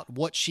find out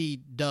what she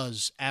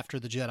does after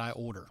the Jedi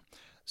Order.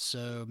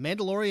 So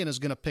Mandalorian is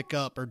going to pick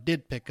up, or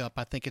did pick up,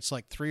 I think it's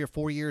like 3 or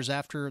 4 years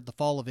after the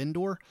fall of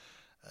Endor.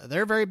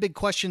 There are very big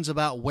questions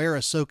about where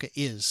Ahsoka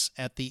is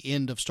at the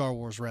end of Star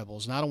Wars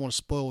Rebels, and I don't want to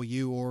spoil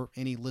you or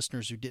any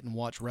listeners who didn't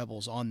watch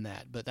Rebels on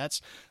that. But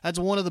that's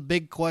one of the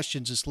big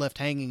questions that's left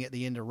hanging at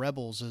the end of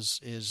Rebels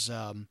is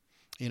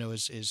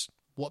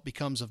what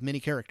becomes of many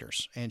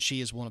characters, and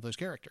she is one of those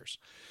characters.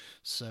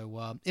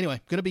 So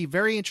anyway, going to be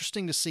very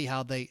interesting to see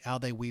how they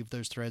weave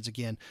those threads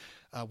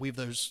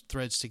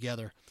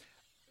together.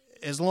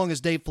 As long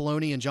as Dave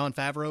Filoni and Jon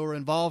Favreau are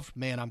involved,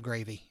 man, I'm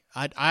gravy.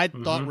 I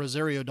thought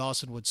Rosario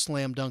Dawson would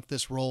slam dunk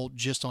this role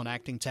just on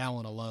acting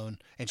talent alone,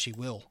 and she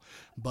will.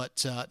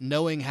 But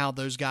knowing how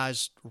those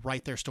guys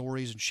write their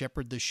stories and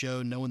shepherd this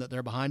show, knowing that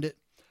they're behind it,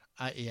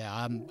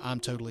 I'm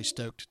totally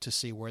stoked to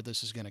see where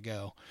this is going to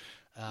go.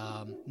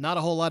 Not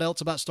a whole lot else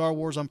about Star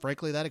Wars I'm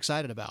frankly that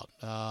excited about.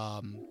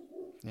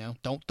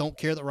 Don't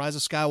care that Rise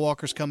of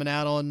Skywalker's coming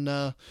out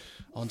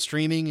on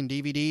streaming and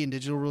DVD and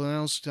digital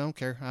release. Don't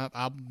care.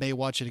 I may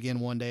watch it again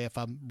one day if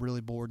I'm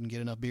really bored and get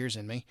enough beers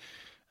in me.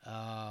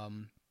 A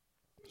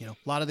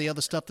lot of the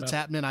other stuff that's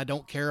happening, I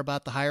don't care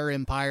about the Higher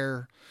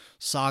Empire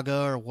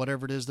saga or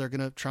whatever it is they're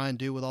going to try and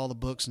do with all the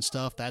books and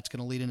stuff. That's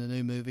going to lead into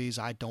new movies.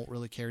 I don't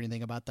really care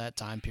anything about that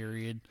time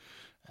period.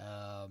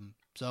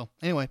 So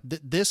anyway,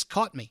 this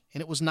caught me,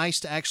 and it was nice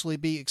to actually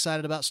be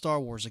excited about Star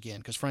Wars again,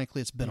 because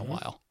frankly, it's been a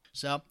while.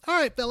 So, all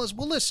right, fellas.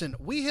 Well, listen,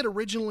 we had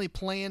originally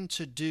planned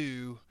to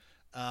do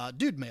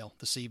Dude Mail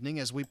this evening,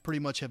 as we pretty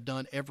much have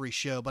done every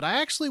show, but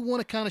I actually want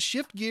to kind of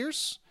shift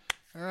gears.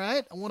 All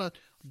right, I want to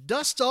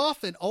dust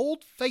off an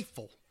old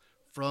faithful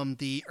from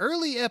the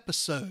early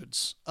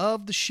episodes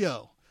of the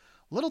show.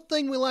 Little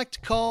thing we like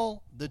to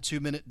call the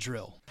 2-minute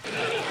drill.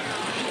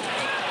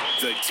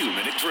 The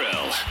 2-minute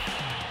drill.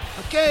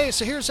 Okay,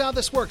 so here's how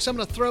this works. I'm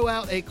going to throw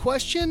out a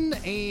question,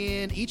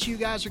 and each of you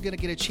guys are going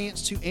to get a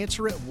chance to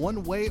answer it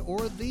one way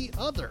or the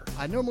other.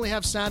 I normally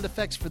have sound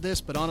effects for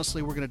this, but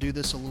honestly, we're going to do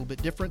this a little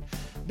bit different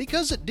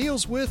because it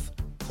deals with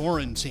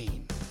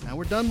quarantine. Now,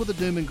 we're done with the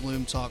doom and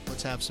gloom talk.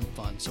 Let's have some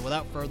fun. So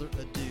without further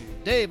ado,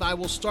 Dave, I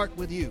will start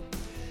with you.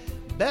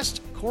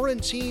 Best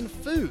quarantine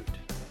food,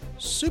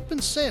 soup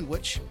and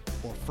sandwich,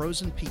 or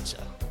frozen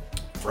pizza?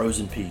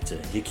 Frozen pizza.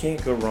 You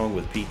can't go wrong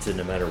with pizza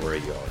no matter where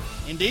you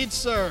are. Indeed,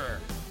 sir.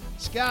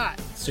 Scott?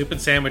 Soup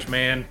and sandwich,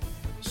 man.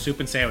 Soup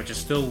and sandwich. It's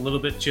still a little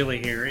bit chilly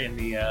here in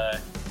the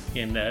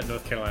in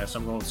North Carolina, so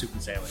I'm going with soup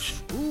and sandwich.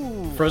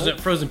 Ooh,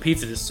 Frozen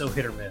pizza is so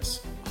hit or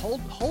miss.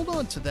 Hold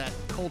on to that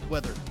cold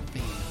weather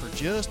theme for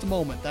just a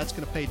moment. That's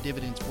going to pay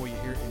dividends for you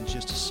here in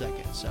just a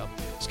second. So,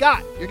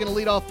 Scott, you're going to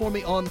lead off for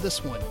me on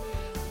this one.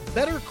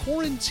 Better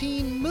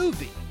quarantine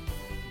movie,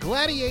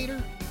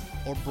 Gladiator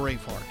or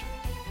Braveheart?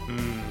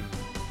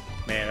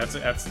 Man, that is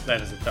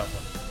a tough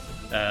one.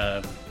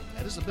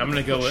 That is a bit I'm of going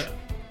a to go push.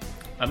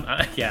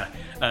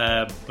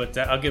 with, but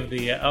I'll give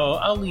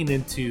I'll lean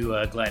into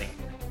Gladiator.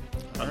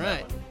 All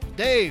right.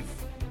 Dave,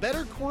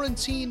 better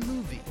quarantine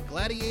movie,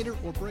 Gladiator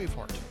or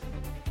Braveheart?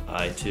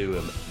 I too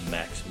am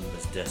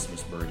Maximus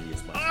Decimus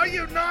Meridius. Are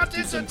you not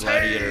Do some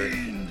Gladiator.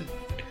 entertained?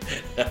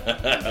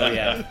 Oh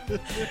yeah,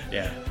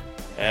 yeah.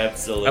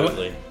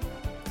 Absolutely.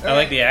 I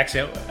like the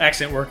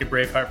accent work in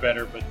Braveheart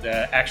better, but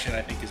action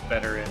I think is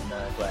better in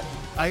Gladiator.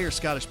 I hear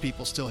Scottish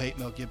people still hate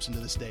Mel Gibson to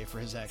this day for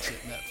his accent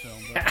in that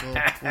film,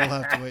 but we'll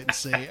have to wait and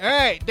see. All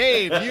right,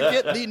 Dave, you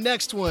get the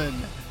next one.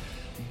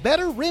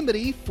 Better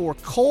remedy for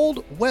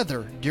cold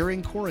weather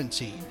during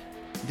quarantine,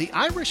 the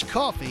Irish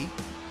coffee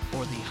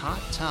or the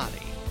hot toddy?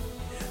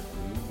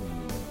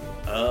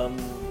 I'm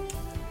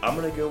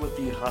gonna go with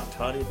the hot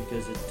toddy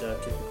because it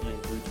typically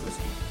includes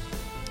whiskey.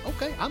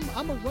 Okay,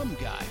 I'm a rum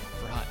guy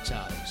for hot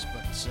toddies,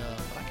 but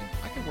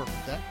I can work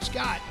with that.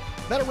 Scott,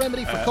 better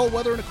remedy for cold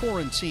weather in a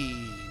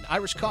quarantine,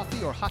 Irish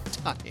coffee or hot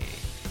toddy?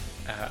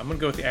 I'm going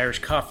to go with the Irish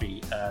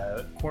coffee.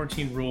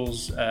 Quarantine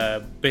rules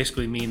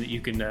basically mean that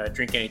you can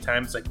drink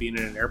anytime. It's like being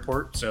in an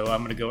airport. So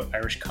I'm going to go with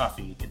Irish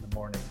coffee in the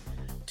morning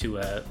to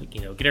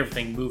get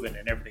everything moving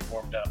and everything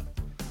warmed up.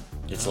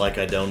 It's like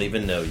I don't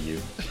even know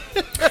you.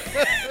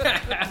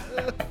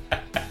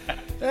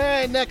 All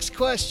right, next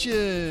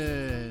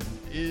question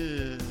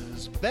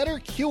is better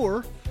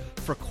cure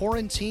for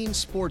quarantine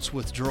sports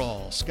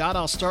withdrawal. Scott,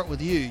 I'll start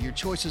with you. Your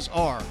choices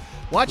are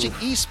watching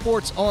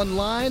esports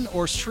online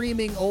or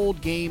streaming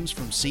old games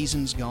from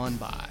seasons gone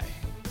by.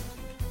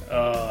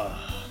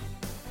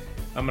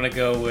 I'm going to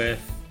go with...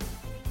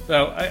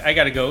 I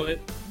got to go...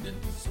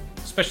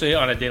 Especially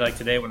on a day like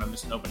today when I'm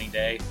missing opening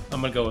day,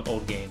 I'm going to go with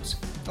old games.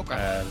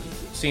 Okay.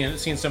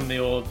 Seeing some of the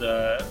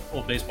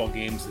old baseball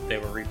games that they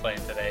were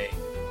replaying today,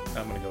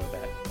 I'm going to go with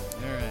that.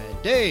 All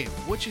right. Dave,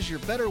 which is your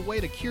better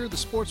way to cure the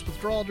sports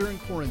withdrawal during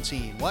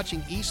quarantine?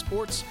 Watching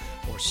esports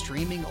or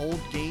streaming old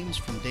games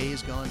from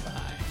days gone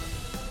by?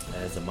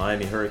 As a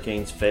Miami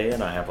Hurricanes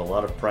fan, I have a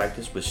lot of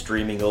practice with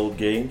streaming old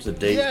games of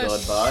days Yes,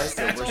 gone by,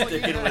 so that's we're all you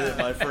sticking with have.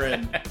 it, my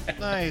friend.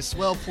 Nice.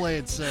 Well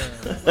played, sir.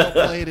 Well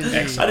played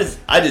indeed.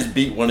 I just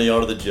beat one of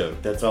y'all to the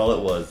joke. That's all it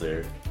was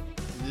there.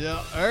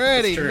 Yeah.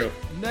 Alrighty. It's true.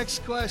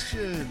 Next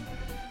question.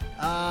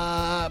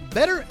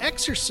 Better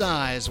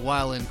exercise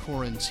while in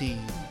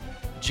quarantine,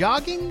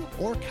 jogging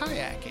or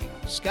kayaking?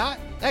 Scott?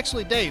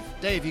 Actually, Dave,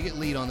 you get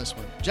lead on this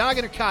one.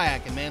 Jogging or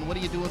kayaking, man? What are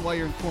you doing while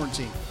you're in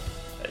quarantine?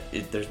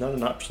 There's not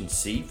an option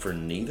C for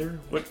neither?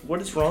 What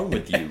is wrong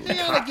with you? You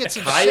gotta get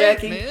some Kayaking?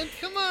 shape, man.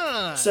 Come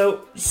on.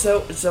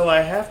 So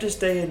I have to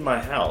stay in my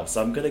house.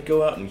 I'm gonna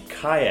go out and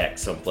kayak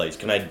someplace.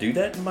 Can I do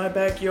that in my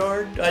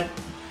backyard?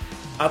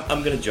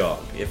 I'm gonna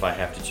jog if I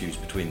have to choose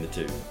between the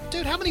two.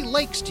 Dude, how many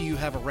lakes do you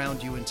have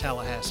around you in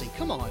Tallahassee?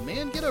 Come on,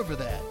 man. Get over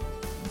that.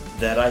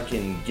 That I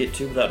can get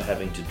to without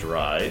having to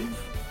drive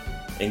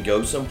and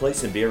go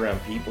someplace and be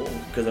around people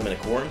because I'm in a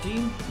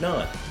quarantine?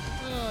 None.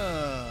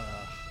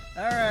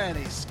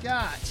 Alrighty,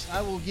 Scott,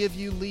 I will give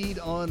you lead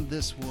on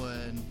this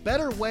one.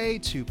 Better way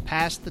to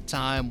pass the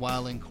time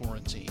while in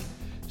quarantine,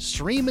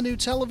 stream a new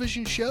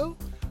television show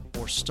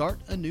or start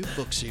a new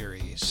book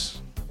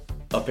series?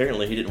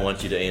 Apparently he didn't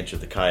want you to answer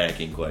the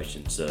kayaking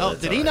question, so Oh,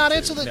 that's did all he right, not too.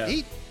 answer the...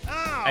 No.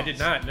 I did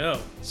not,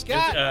 no.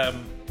 Scott?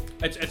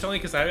 It's only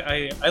because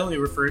I only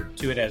refer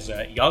to it as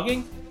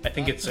yogging. I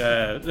think it's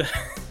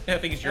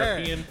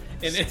European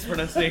in its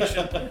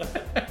pronunciation.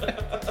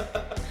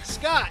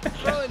 Scott,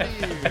 throw it to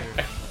you.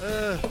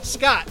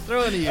 Scott,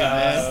 throw it to you,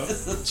 man.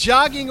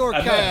 Jogging or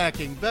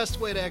kayaking? Best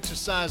way to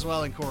exercise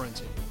while in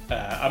quarantine?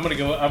 I'm gonna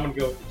go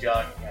with the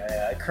jogging.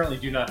 I currently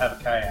do not have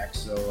a kayak,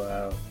 so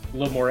a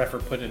little more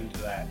effort put into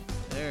that.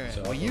 All right.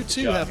 So well, I'll go you with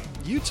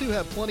the two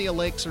have plenty of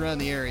lakes around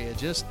the area.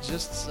 Just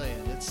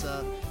saying,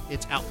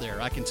 it's out there.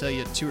 I can tell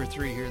you 2 or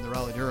 3 here in the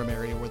Raleigh-Durham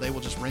area where they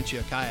will just rent you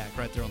a kayak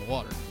right there on the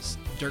water. It's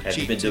dirt Have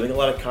cheap. you been too. doing a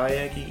lot of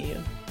kayaking,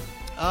 Ian?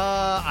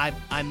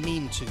 I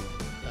mean to.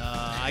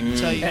 I can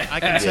tell you. I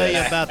can tell you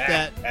about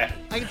that.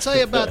 I can tell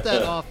you about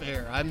that off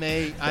air. I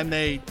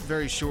may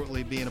very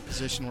shortly be in a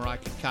position where I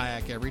can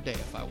kayak every day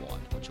if I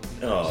want, which will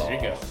be nice. Oh, There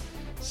you go.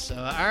 So,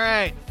 all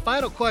right.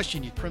 Final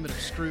question, you primitive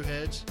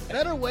screwheads.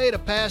 Better way to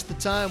pass the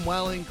time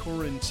while in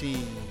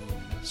quarantine: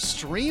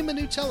 stream a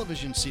new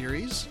television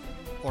series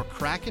or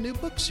crack a new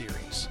book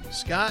series?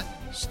 Scott,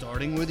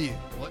 starting with you.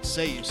 What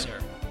say you, sir?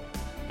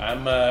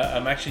 I'm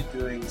actually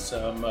doing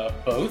some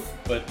both,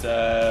 but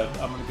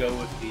I'm gonna go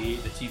with the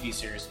TV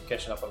series. I'm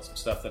catching up on some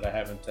stuff that I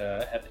haven't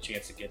had the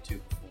chance to get to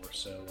before.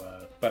 So,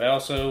 but I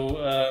also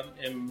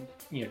am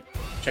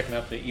checking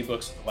out the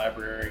ebooks at the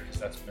library because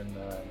that's been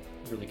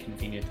really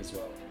convenient as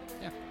well.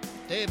 Yeah.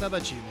 Dave, how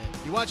about you, man?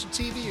 You watching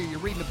TV or you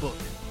reading a book?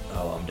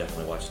 Oh, I'm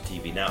definitely watching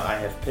TV. Now, I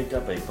have picked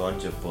up a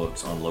bunch of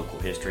books on local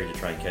history to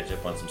try and catch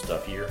up on some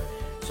stuff here,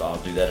 so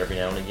I'll do that every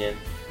now and again.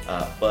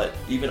 But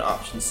even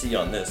option C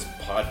on this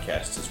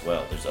podcast as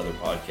well. There's other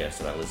podcasts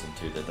that I listen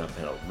to that I've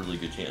had a really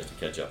good chance to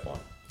catch up on.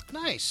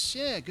 Nice.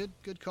 Yeah,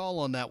 good call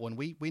on that one.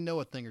 We know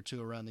a thing or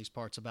two around these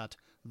parts about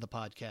the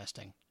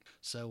podcasting.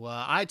 So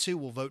I too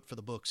will vote for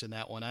the books in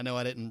that one. I know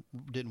I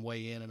didn't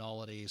weigh in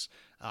all of these.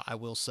 I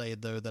will say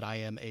though that I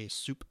am a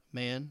soup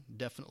man,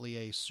 definitely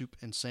a soup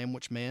and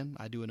sandwich man.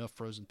 I do enough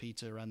frozen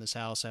pizza around this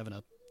house. Having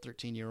a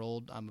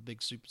 13-year-old, I'm a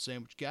big soup and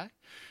sandwich guy,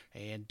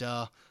 and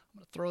I'm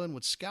gonna throw in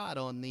with Scott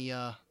on the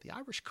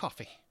Irish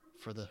coffee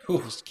for the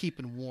just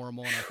keeping warm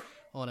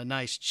on a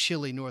nice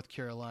chilly North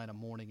Carolina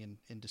morning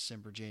in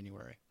December,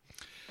 January.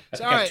 I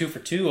think I'm 2 for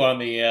 2 on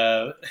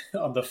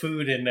the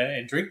food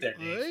and drink there,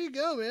 Dave. There you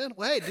go, man.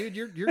 Well, hey, dude,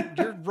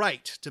 you're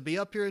right. To be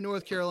up here in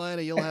North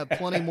Carolina, you'll have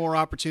plenty more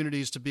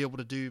opportunities to be able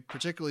to do,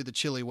 particularly the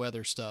chilly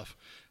weather stuff,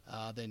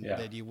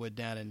 than you would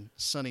down in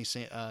sunny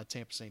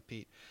Tampa St.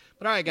 Pete.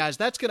 But all right, guys,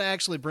 that's going to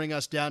actually bring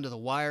us down to the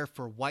wire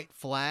for White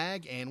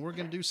Flag, and we're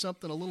going to do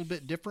something a little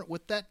bit different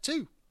with that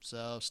too.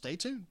 So stay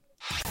tuned.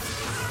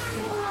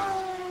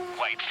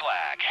 White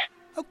flag.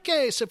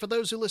 Okay, so for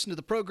those who listen to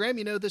the program,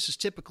 you know this is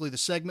typically the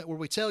segment where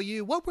we tell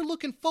you what we're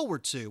looking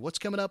forward to, what's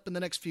coming up in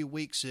the next few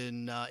weeks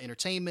in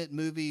entertainment,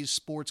 movies,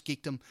 sports,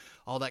 geekdom,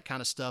 all that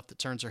kind of stuff that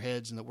turns our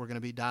heads and that we're going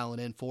to be dialing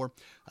in for.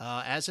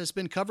 As has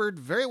been covered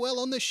very well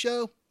on this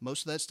show,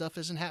 most of that stuff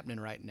isn't happening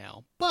right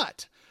now.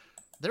 But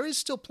there is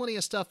still plenty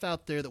of stuff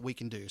out there that we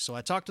can do. So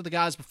I talked to the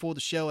guys before the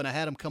show, and I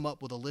had them come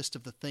up with a list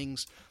of the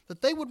things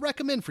that they would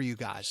recommend for you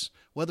guys,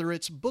 whether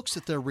it's books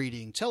that they're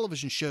reading,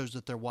 television shows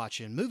that they're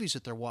watching, movies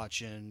that they're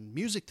watching,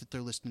 music that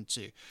they're listening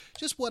to,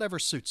 just whatever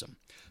suits them.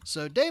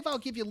 So, Dave, I'll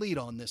give you a lead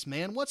on this,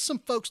 man. What's some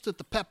folks that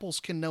the Pepples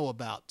can know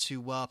about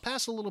to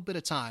pass a little bit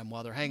of time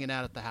while they're hanging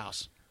out at the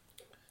house?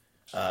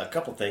 A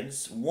couple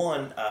things.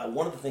 One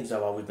of the things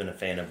I've always been a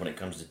fan of when it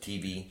comes to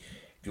TV,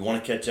 if you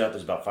want to catch up,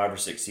 there's about 5 or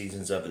 6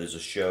 seasons of it. There's a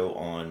show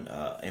on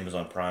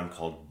Amazon Prime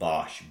called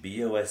Bosch,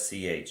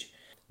 B-O-S-C-H.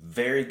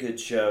 Very good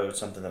show,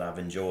 something that I've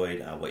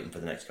enjoyed. Waiting for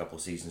the next couple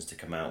of seasons to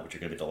come out, which are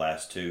going to be the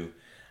last 2.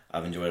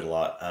 I've enjoyed it a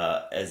lot.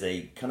 As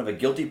a kind of a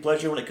guilty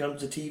pleasure when it comes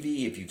to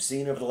TV, if you've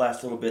seen over the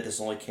last little bit, this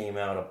only came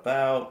out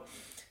about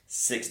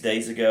 6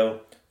 days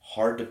ago.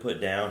 Hard to put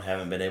down.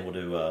 Haven't been able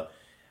to...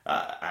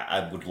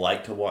 I would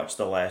like to watch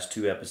the last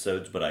 2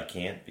 episodes, but I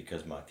can't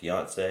because my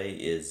fiance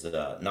is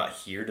not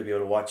here to be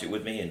able to watch it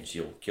with me, and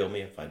she'll kill me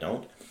if I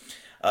don't.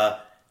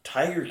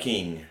 Tiger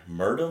King,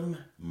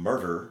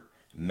 Murder,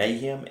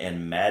 Mayhem,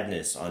 and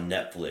Madness on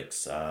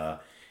Netflix.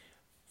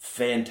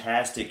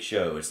 Fantastic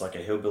show. It's like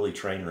a hillbilly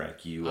train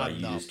wreck. You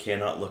just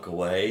cannot look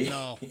away.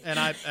 No, and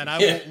I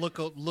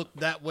won't look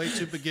that way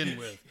to begin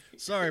with.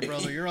 Sorry,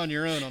 brother, you're on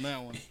your own on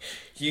that one.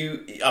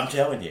 I'm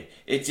telling you,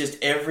 it's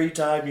just every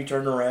time you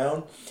turn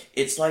around,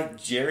 it's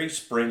like Jerry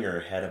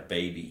Springer had a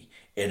baby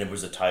and it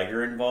was a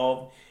tiger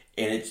involved,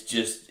 and it's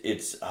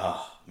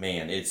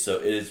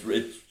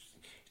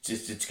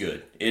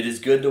good. It is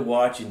good to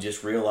watch and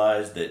just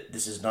realize that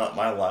this is not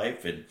my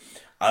life, and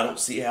I don't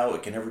see how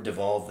it can ever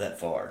devolve that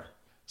far.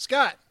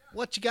 Scott,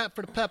 what you got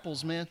for the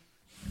Pepples, man?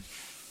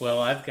 Well,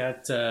 I've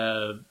got.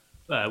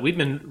 We've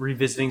been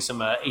revisiting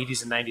some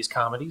 80s and 90s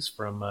comedies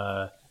from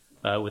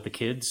with the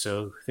kids.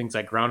 So things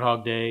like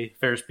Groundhog Day,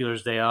 Ferris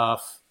Bueller's Day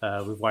Off.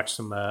 We've watched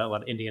a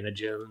lot of Indiana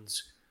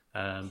Jones,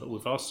 but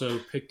we've also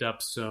picked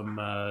up some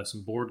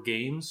board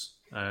games.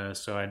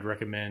 So I'd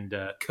recommend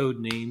Code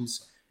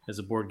Names as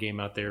a board game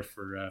out there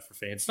for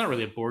fans. It's not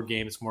really a board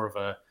game; it's more of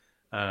a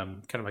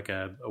kind of like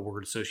a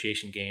word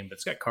association game, but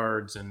it's got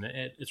cards and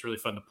it's really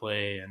fun to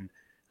play. And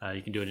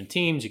you can do it in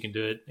teams. You can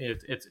do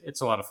it.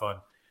 It's a lot of fun.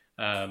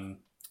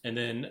 And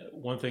then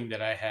one thing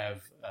that I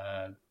have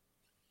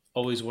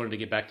always wanted to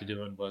get back to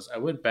doing was I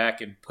went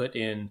back and put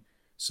in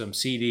some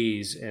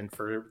CDs. And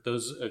for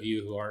those of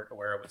you who aren't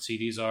aware of what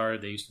CDs are,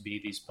 they used to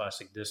be these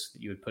plastic discs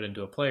that you would put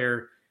into a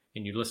player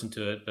and you'd listen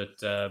to it.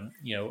 But,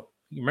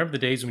 you remember the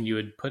days when you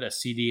would put a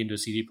CD into a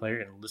CD player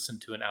and listen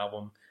to an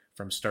album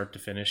from start to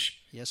finish?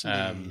 Yes,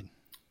 indeed.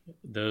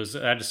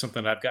 That is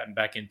something I've gotten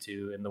back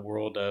into in the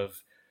world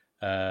of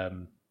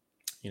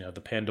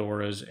the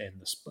Pandoras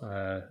and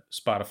the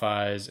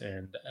Spotify's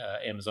and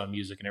Amazon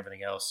Music and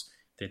everything else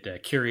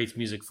that curates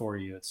music for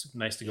you. It's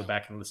nice to go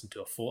back and listen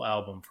to a full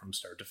album from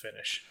start to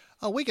finish.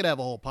 Oh, we could have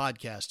a whole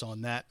podcast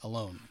on that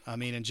alone. I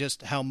mean, and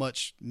just how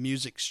much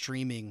music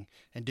streaming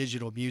and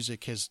digital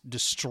music has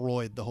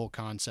destroyed the whole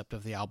concept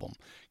of the album,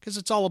 because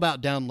it's all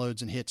about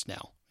downloads and hits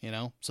now,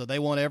 so they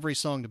want every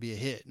song to be a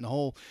hit, and the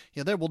whole,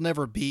 there will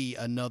never be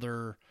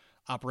another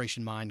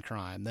Operation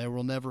Mindcrime. There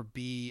will never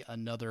be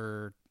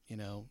another,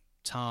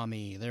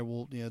 Tommy. There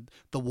will,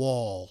 The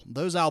Wall.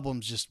 Those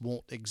albums just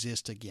won't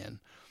exist again,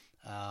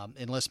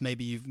 unless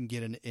maybe you can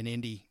get an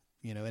indie,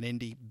 an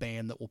indie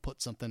band that will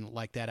put something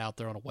like that out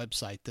there on a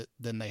website that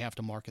then they have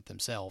to market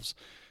themselves.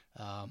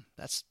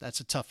 That's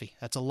a toughie.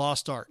 That's a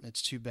lost art, and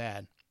it's too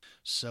bad.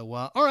 So,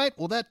 all right.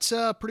 Well, that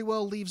pretty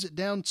well leaves it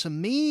down to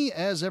me.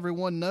 As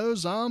everyone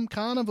knows, I'm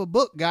kind of a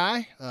book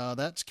guy.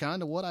 That's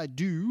kind of what I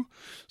do.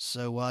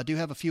 So I do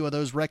have a few of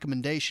those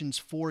recommendations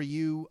for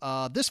you.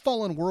 This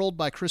Fallen World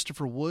by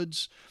Christopher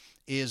Woods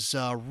is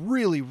a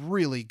really,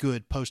 really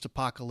good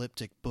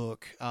post-apocalyptic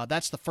book.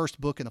 That's the first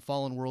book in the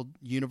Fallen World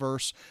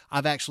universe.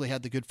 I've actually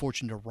had the good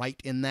fortune to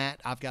write in that.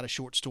 I've got a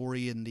short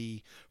story in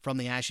the From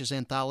the Ashes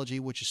anthology,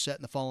 which is set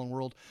in the Fallen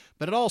World.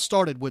 But it all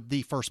started with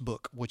the first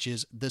book, which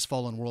is This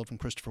Fallen World from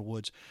Christopher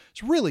Woods.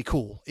 It's really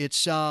cool.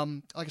 It's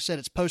like I said,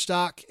 it's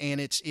post-doc,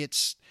 and it's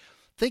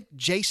I think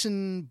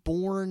Jason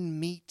Bourne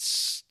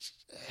meets,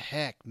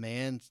 heck,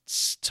 man,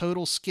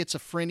 total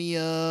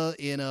schizophrenia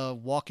in a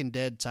Walking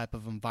Dead type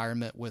of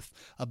environment with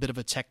a bit of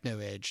a techno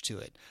edge to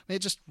it. I mean,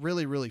 it's just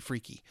really, really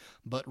freaky,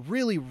 but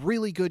really,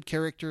 really good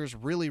characters,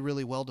 really,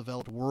 really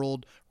well-developed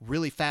world,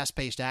 really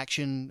fast-paced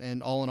action,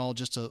 and all in all,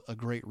 just a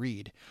great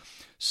read.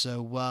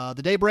 So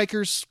The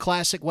Daybreakers,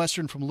 classic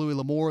Western from Louis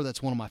L'Amour.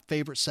 That's one of my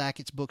favorite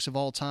Sackett's books of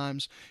all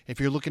times. If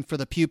you're looking for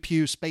the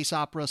pew-pew space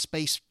opera,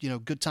 space,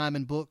 good time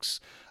in books,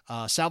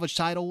 Salvage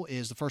Title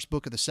is the first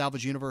book of the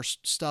Salvage Universe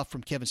stuff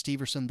from Kevin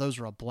Steverson. Those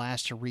are a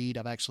blast to read.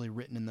 I've actually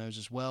written in those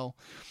as well.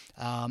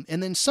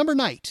 And then Summer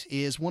Night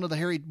is one of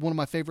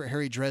my favorite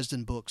Harry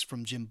Dresden books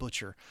from Jim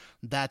Butcher.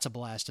 That's a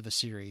blast of a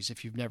series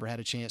if you've never had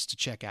a chance to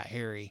check out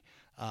Harry.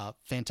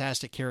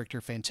 Fantastic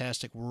character,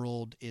 fantastic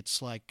world.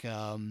 It's like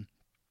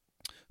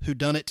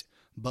Whodunit,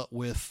 but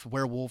with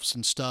werewolves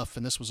and stuff,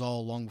 and this was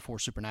all long before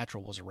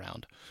Supernatural was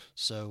around.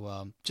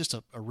 So just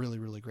a really,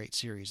 really great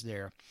series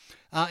there.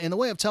 In the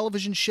way of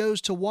television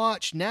shows to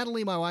watch,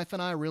 Natalie, my wife,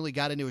 and I really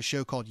got into a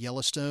show called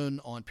Yellowstone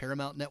on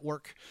Paramount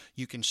Network.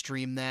 You can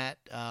stream that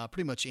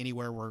pretty much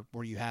anywhere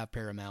where you have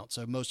Paramount.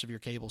 So most of your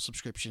cable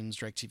subscriptions,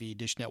 DirecTV,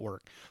 Dish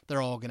Network,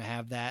 they're all going to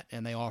have that,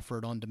 and they offer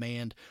it on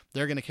demand.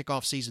 They're going to kick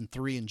off season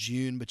 3 in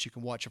June, but you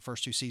can watch the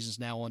first 2 seasons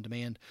now on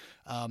demand.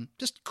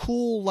 Just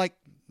cool, like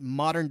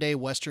modern-day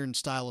Western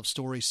style of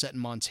story set in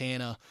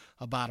Montana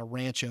about a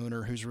ranch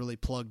owner who's really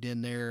plugged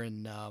in there,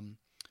 and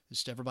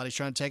just everybody's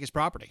trying to take his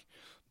property.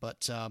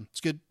 But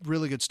it's good,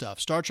 really good stuff.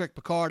 Star Trek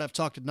Picard, I've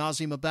talked ad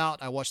nauseum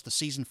about. I watched the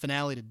season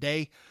finale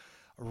today.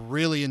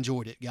 Really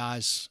enjoyed it,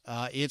 guys.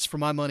 It's, for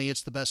my money,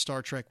 it's the best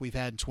Star Trek we've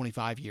had in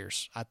 25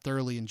 years. I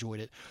thoroughly enjoyed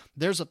it.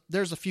 There's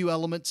a few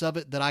elements of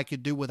it that I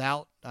could do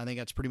without. I think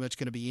that's pretty much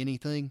going to be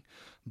anything.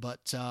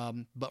 But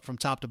from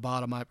top to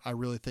bottom, I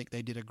really think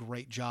they did a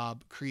great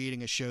job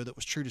creating a show that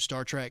was true to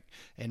Star Trek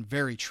and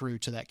very true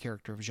to that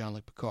character of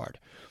Jean-Luc Picard.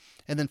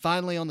 And then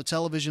finally on the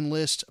television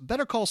list,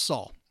 Better Call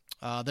Saul.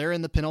 They're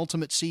in the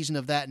penultimate season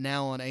of that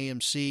now on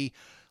AMC.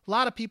 A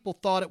lot of people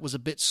thought it was a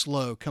bit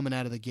slow coming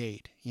out of the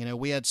gate.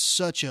 We had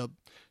such a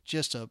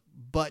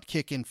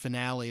butt-kicking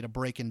finale to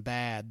Breaking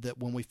Bad that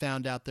when we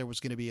found out there was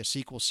going to be a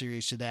sequel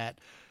series to that,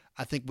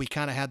 I think we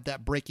kind of had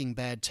that Breaking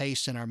Bad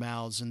taste in our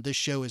mouths, and this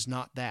show is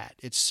not that.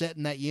 It's set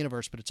in that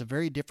universe, but it's a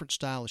very different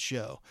style of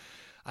show.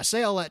 I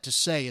say all that to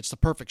say it's the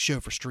perfect show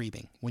for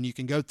streaming. When you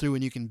can go through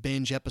and you can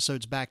binge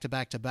episodes back to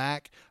back to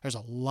back, there's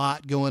a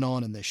lot going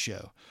on in this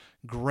show.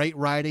 Great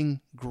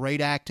writing,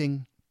 great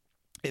acting.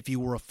 If you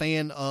were a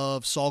fan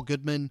of Saul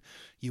Goodman,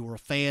 you were a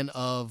fan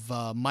of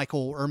Mike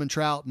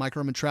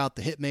Ehrmantraut,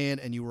 the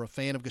Hitman, and you were a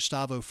fan of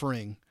Gustavo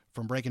Fring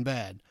from Breaking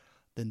Bad,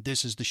 then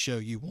this is the show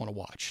you want to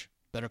watch.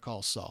 Better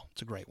Call Saul.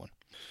 It's a great one.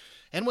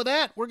 And with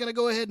that, we're going to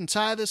go ahead and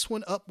tie this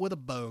one up with a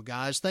bow,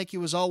 guys. Thank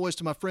you, as always,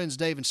 to my friends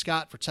Dave and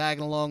Scott for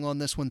tagging along on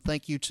this one.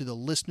 Thank you to the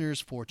listeners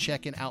for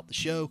checking out the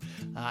show.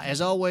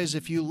 As always,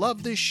 if you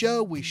love this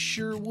show, we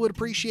sure would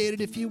appreciate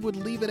it if you would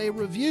leave it a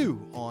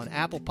review on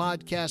Apple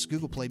Podcasts,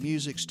 Google Play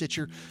Music,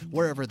 Stitcher,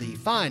 wherever the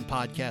fine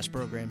podcast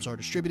programs are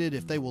distributed.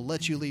 If they will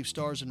let you leave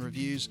stars and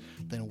reviews,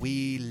 then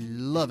we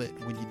love it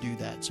when you do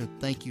that. So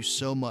thank you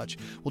so much.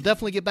 We'll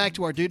definitely get back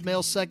to our Dude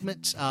Mail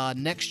segment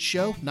next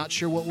show. Not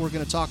sure what we're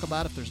going to talk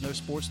about if there's no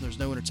sports and there's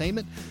no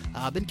entertainment.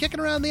 I've been kicking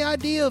around the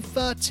idea of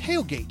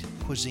tailgate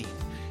cuisine.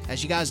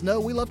 As you guys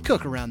know, we love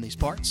cook around these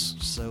parts,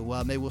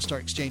 so maybe we'll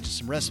start exchanging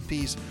some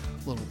recipes,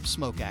 a little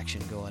smoke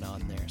action going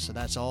on there. So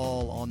that's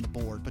all on the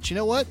board. But you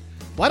know what?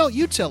 Why don't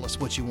you tell us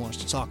what you want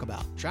us to talk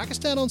about? Track us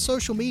down on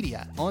social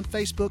media, on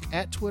Facebook,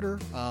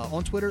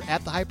 on Twitter,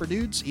 at the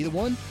Hyperdudes, either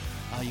one.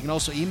 You can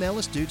also email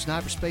us,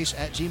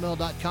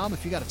 dudesinhyperspace@gmail.com,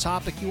 if you got a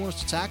topic you want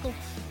us to tackle.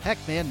 Heck,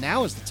 man,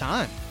 now is the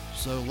time.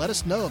 So let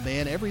us know,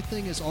 man.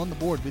 Everything is on the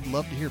board. We'd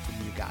love to hear from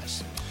you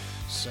guys.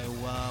 So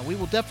we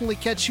will definitely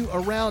catch you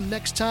around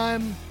next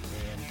time.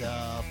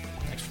 And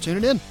thanks for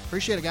tuning in.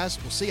 Appreciate it, guys.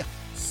 We'll see ya.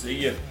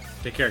 See ya.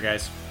 Take care,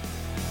 guys.